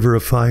like a river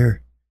of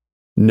fire?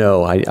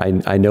 No,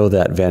 I know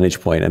that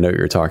vantage point. I know what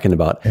you're talking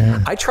about.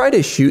 Yeah. I try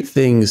to shoot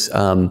things.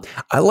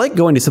 I like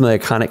going to some of the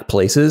iconic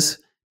places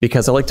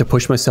because I like to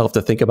push myself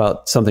to think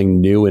about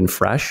something new and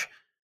fresh.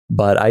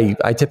 But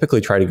I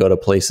typically try to go to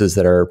places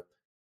that are,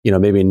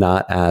 maybe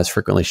not as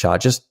frequently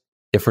shot, just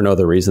if for no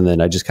other reason than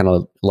I just kind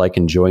of like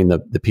enjoying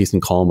the peace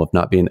and calm of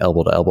not being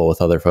elbow to elbow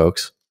with other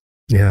folks.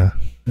 Yeah.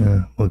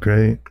 Well,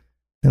 great.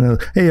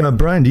 Hey,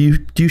 Brian, do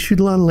you shoot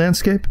a lot of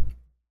landscape?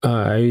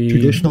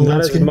 Traditional not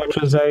landscape? As much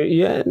as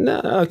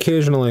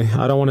occasionally.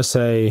 I don't want to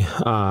say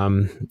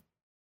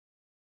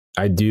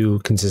I do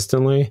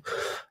consistently.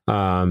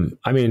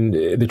 I mean,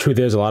 the truth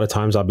is, a lot of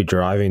times I'll be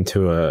driving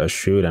to a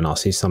shoot and I'll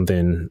see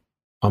something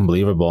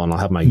unbelievable and I'll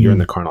have my gear in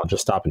the car and I'll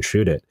just stop and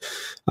shoot it.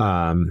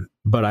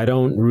 But I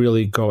don't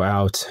really go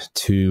out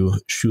to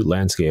shoot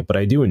landscape, but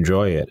I do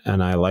enjoy it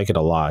and I like it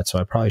a lot. So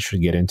I probably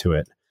should get into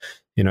it.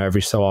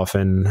 Every so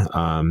often,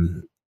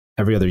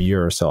 every other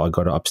year or so, I'll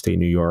go to upstate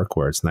New York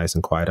where it's nice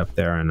and quiet up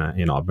there, and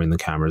I'll bring the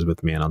cameras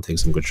with me and I'll take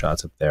some good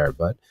shots up there.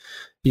 But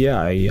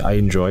yeah, I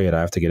enjoy it. I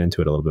have to get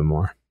into it a little bit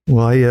more.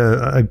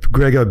 Well,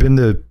 Greg, I've been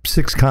to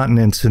 6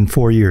 continents in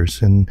 4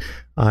 years, and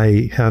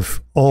I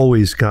have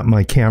always got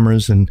my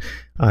cameras, and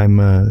I'm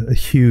a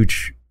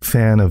huge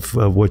fan of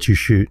what you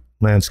shoot,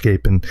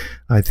 landscape, and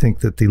I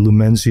think that the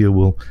Lumenzia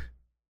will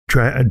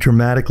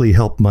dramatically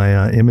help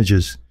my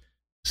images.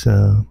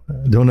 So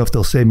I don't know if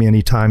they'll save me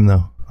any time,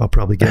 though. I'll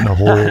probably get in a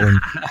hole and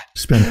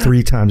spend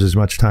 3 times as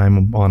much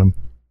time on them.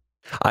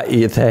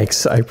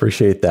 Thanks. I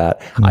appreciate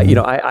that.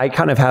 I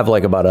kind of have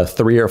like about a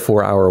 3 or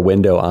 4 hour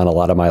window on a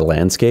lot of my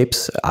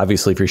landscapes.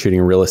 Obviously, if you're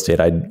shooting real estate,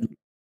 I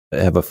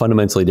have a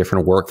fundamentally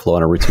different workflow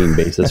on a routine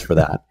basis for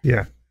that.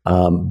 Yeah.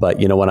 But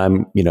when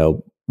I'm,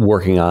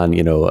 working on,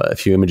 a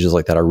few images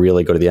like that, I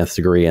really go to the nth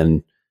degree,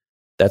 and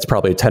that's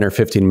probably 10 or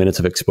 15 minutes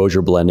of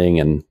exposure blending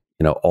and,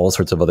 all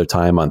sorts of other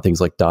time on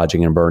things like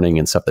dodging and burning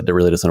and stuff that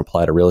really doesn't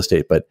apply to real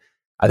estate. But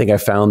I think I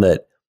found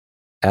that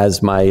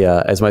as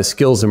my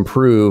skills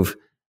improve,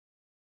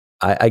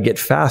 I get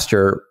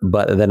faster,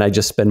 but then I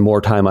just spend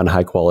more time on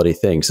high quality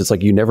things. It's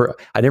like I never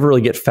really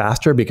get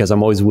faster because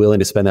I'm always willing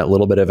to spend that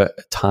little bit of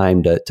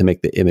time to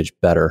make the image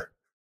better.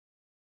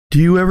 Do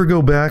you ever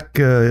go back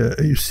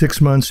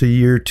 6 months, a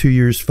year, 2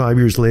 years, 5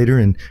 years later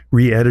and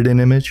re-edit an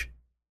image?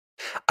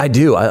 I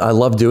do. I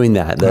love doing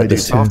that. The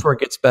software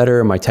gets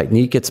better. My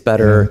technique gets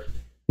better. Yeah.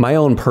 My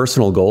own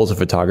personal goal as a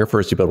photographer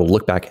is to be able to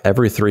look back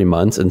every 3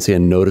 months and see a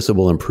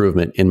noticeable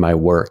improvement in my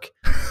work.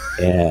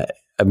 And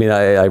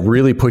I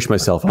really push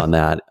myself on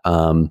that.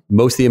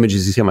 Most of the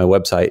images you see on my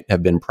website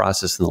have been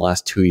processed in the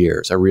last 2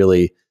 years. I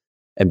really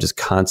am just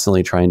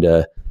constantly trying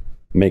to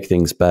make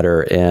things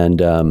better.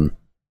 And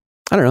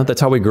I don't know.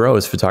 That's how we grow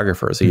as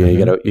photographers. You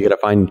gotta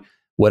find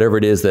whatever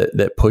it is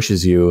that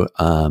pushes you.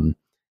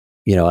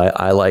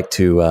 I like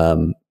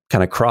to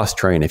kind of cross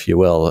train, if you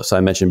will. So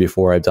I mentioned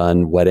before, I've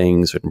done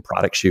weddings and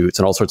product shoots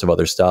and all sorts of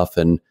other stuff.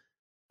 And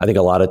I think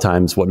a lot of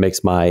times what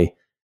makes my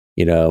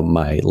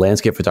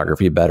landscape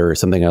photography better is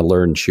something I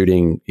learned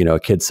shooting, a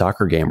kid's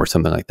soccer game or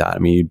something like that. I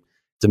mean,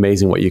 it's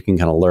amazing what you can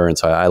kind of learn.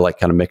 So I like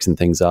kind of mixing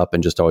things up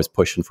and just always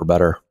pushing for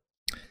better.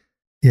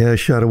 Yeah, I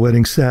shot a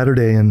wedding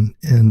Saturday, and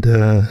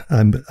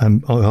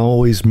I'm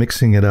always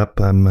mixing it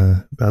up. I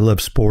love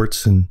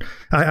sports, and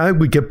I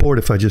would get bored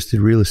if I just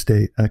did real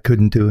estate. I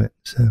couldn't do it.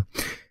 So,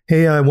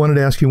 hey, I wanted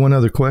to ask you one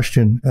other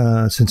question,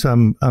 since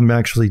I'm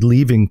actually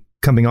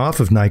coming off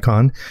of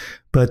Nikon,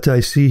 but I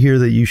see here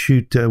that you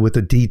shoot with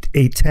a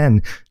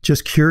D810.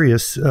 Just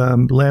curious,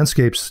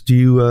 landscapes.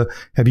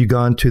 Have you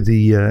gone to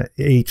the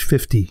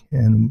 850,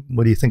 and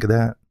what do you think of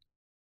that?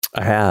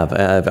 I have.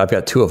 I've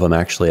got two of them,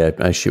 actually.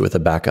 I shoot with a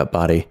backup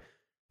body.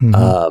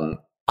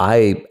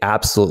 I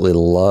absolutely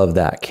love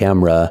that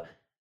camera.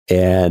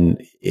 And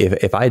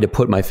if I had to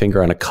put my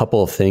finger on a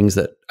couple of things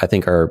that I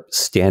think are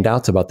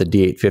standouts about the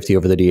D850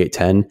 over the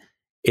D810,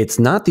 it's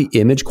not the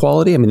image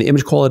quality. I mean, the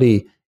image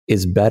quality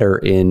is better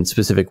in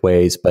specific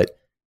ways, but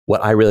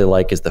what I really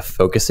like is the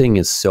focusing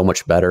is so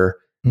much better.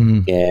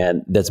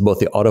 And that's both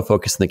the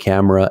autofocus in the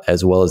camera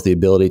as well as the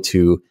ability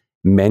to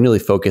manually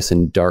focus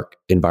in dark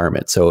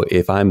environments. So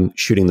if I'm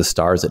shooting the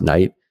stars at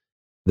night,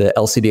 the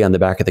LCD on the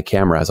back of the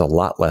camera has a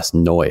lot less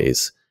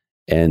noise.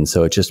 And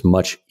so it's just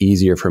much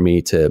easier for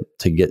me to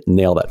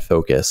nail that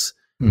focus.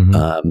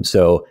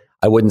 So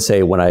I wouldn't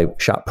say when I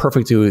shot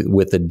perfectly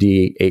with the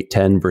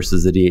D810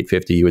 versus the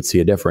D850, you would see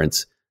a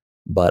difference,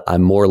 but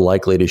I'm more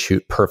likely to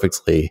shoot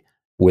perfectly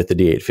with the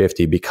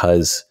D850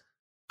 because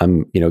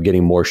I'm,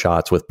 getting more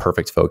shots with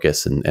perfect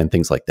focus and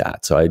things like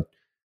that. So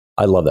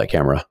I love that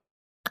camera.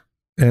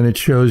 And it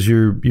shows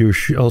you're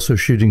also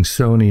shooting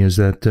Sony. Is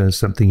that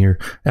something you're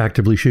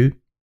actively shoot?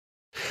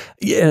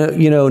 Yeah,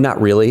 not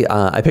really.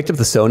 I picked up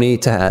the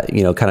Sony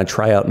to, kind of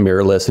try out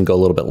mirrorless and go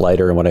a little bit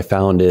lighter. And what I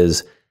found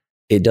is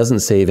it doesn't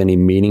save any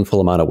meaningful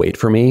amount of weight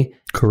for me.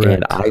 Correct.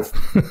 And I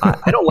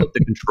don't like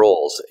the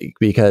controls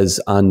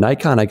because on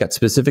Nikon, I got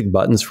specific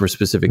buttons for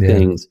specific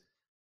things.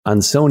 On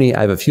Sony,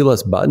 I have a few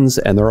less buttons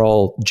and they're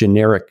all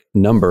generic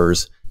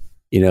numbers,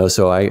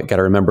 so I got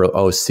to remember,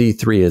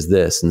 C3 is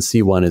this and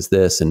C1 is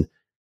this. And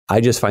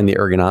I just find the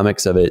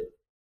ergonomics of it,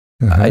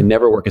 I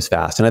never work as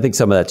fast. And I think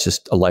some of that's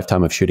just a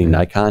lifetime of shooting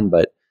Nikon,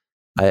 but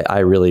I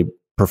really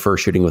prefer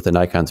shooting with the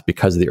Nikons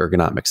because of the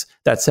ergonomics.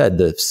 That said,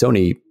 the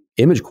Sony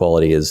image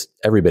quality is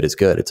every bit as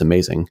good. It's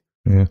amazing.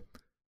 Yeah.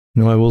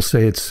 No, I will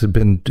say it's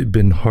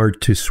been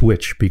hard to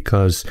switch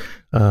because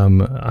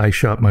I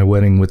shot my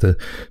wedding with a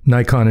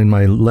Nikon in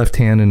my left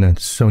hand and a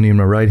Sony in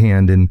my right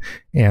hand, and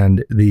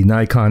the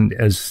Nikon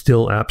is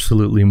still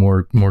absolutely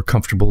more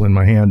comfortable in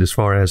my hand as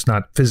far as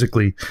not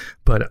physically,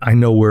 but I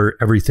know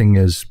where everything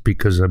is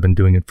because I've been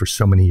doing it for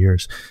so many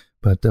years.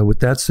 But with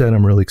that said,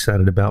 I'm really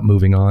excited about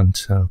moving on.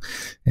 So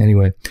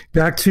anyway,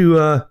 back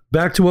to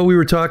what we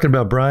were talking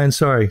about, Brian.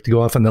 Sorry to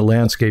go off on the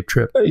landscape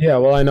trip. Yeah,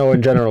 well, I know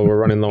in general we're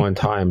running low on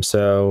time.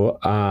 So,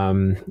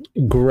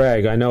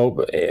 Greg, I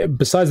know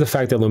besides the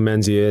fact that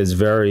Lumenzia is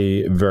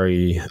very,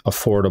 very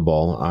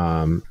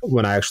affordable,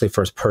 when I actually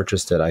first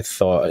purchased it, I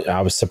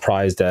was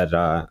surprised at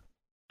I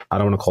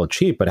don't want to call it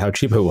cheap, but how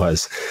cheap it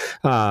was.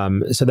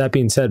 So that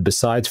being said,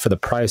 besides for the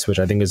price, which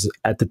I think is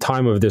at the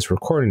time of this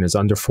recording is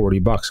under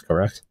 $40,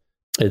 correct?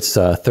 It's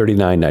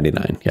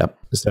 $39.99. Yep.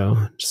 So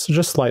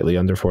just slightly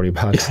under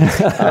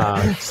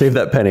 $40. Save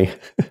that penny.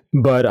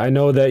 But I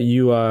know that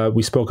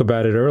we spoke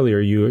about it earlier.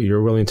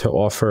 You're willing to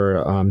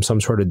offer some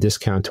sort of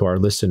discount to our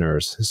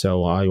listeners.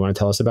 So you want to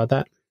tell us about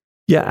that?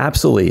 Yeah,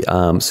 absolutely.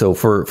 So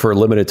for a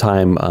limited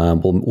time,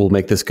 we'll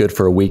make this good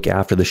for a week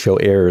after the show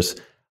airs.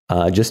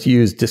 Just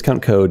use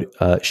discount code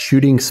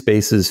Shooting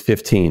Spaces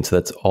 15. So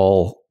that's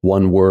all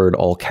one word,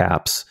 all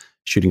caps.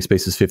 Shooting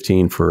Spaces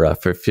 15 for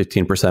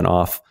 15%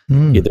 off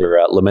either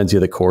Lumenzia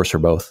the course or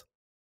both.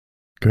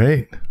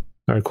 Great.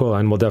 All right, cool.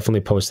 And we'll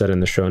definitely post that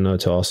in the show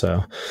notes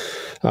also.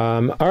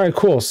 All right,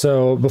 cool.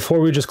 So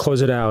before we just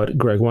close it out,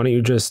 Greg, why don't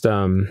you just,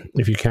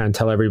 if you can,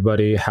 tell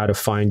everybody how to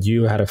find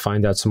you, how to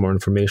find out some more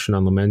information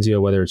on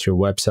Lumenzia, whether it's your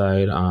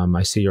website.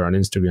 I see you're on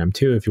Instagram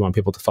too. If you want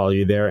people to follow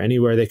you there,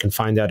 anywhere they can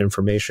find out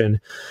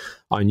information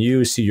on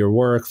you, see your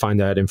work,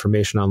 find out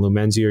information on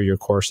Lumenzia, your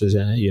courses,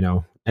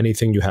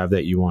 anything you have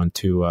that you want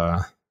to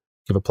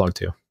give a plug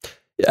to.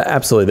 Yeah,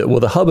 absolutely. Well,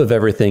 the hub of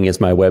everything is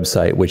my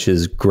website, which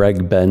is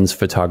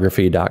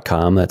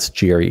gregbenzphotography.com. That's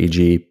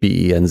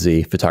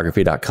GREGBENZ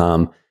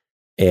photography.com.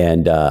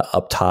 And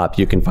up top,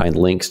 you can find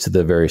links to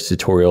the various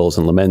tutorials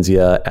in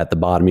Lumenzia. At the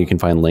bottom, you can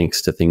find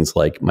links to things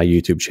like my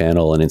YouTube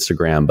channel and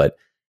Instagram, but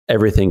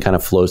everything kind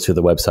of flows through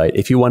the website.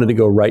 If you wanted to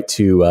go right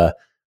to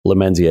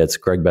Lumenzia, it's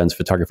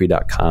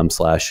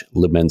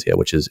gregbenzphotography.com/Lumenzia,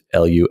 which is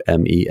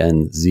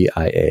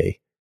LUMENZIA.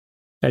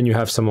 And you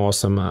have some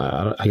awesome,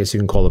 I guess you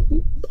can call it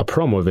a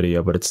promo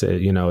video, but it's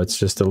it's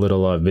just a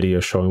little video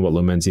showing what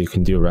Lumenzia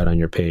can do right on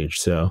your page.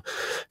 So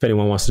if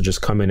anyone wants to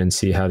just come in and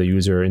see how the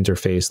user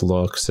interface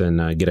looks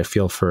and get a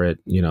feel for it,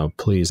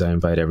 please, I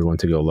invite everyone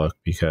to go look,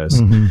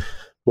 because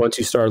once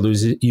you start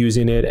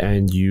using it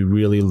and you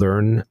really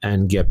learn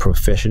and get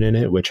proficient in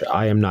it, which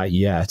I am not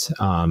yet,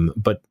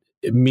 but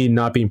me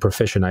not being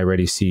proficient, I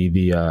already see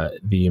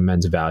the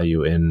immense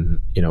value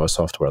in a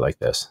software like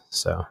this.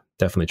 So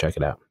definitely check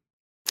it out.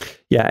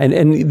 Yeah,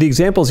 and the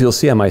examples you'll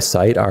see on my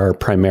site are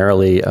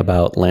primarily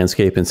about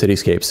landscape and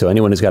cityscape. So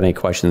anyone who's got any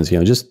questions,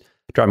 just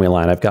drop me a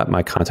line. I've got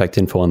my contact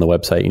info on the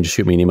website. You can just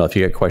shoot me an email if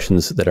you get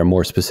questions that are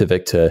more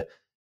specific to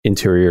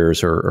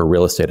interiors or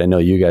real estate. I know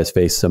you guys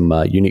face some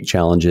unique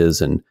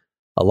challenges, and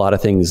a lot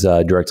of things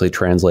directly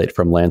translate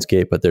from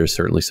landscape, but there's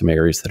certainly some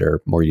areas that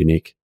are more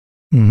unique.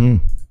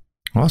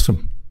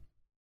 Awesome.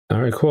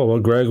 All right, cool. Well,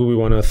 Greg, we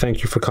want to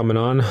thank you for coming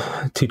on,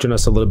 teaching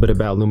us a little bit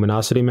about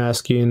luminosity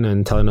masking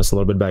and telling us a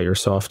little bit about your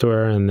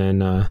software. And then,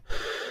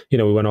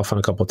 we went off on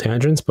a couple of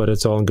tangents, but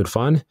it's all in good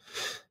fun.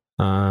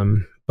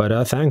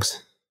 But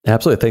thanks.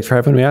 Absolutely. Thanks for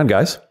having me on,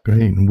 guys.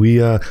 Great.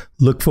 We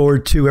look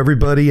forward to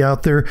everybody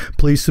out there.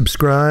 Please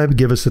subscribe,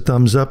 give us a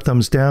thumbs up,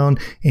 thumbs down,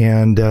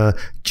 and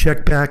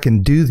check back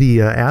and do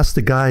the Ask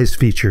the Guys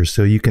feature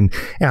so you can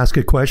ask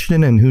a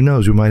question. And who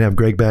knows, we might have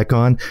Greg back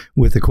on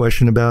with a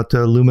question about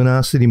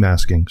luminosity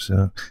masking.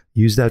 So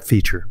use that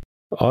feature.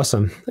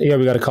 Awesome. Yeah,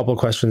 we got a couple of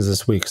questions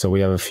this week. So we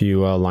have a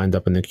few lined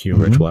up in the queue,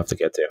 which we'll have to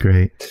get to.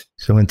 Great.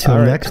 So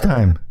until next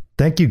time,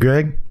 thank you,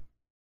 Greg.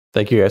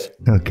 Thank you, guys.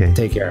 Okay.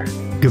 Take care.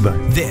 Goodbye.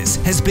 This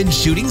has been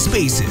Shooting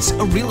Spaces,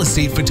 a real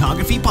estate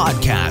photography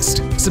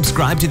podcast.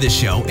 Subscribe to this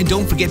show and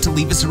don't forget to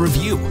leave us a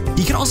review.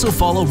 You can also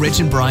follow Rich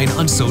and Brian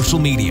on social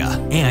media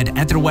and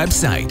at their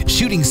website,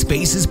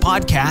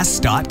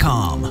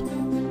 shootingspacespodcast.com.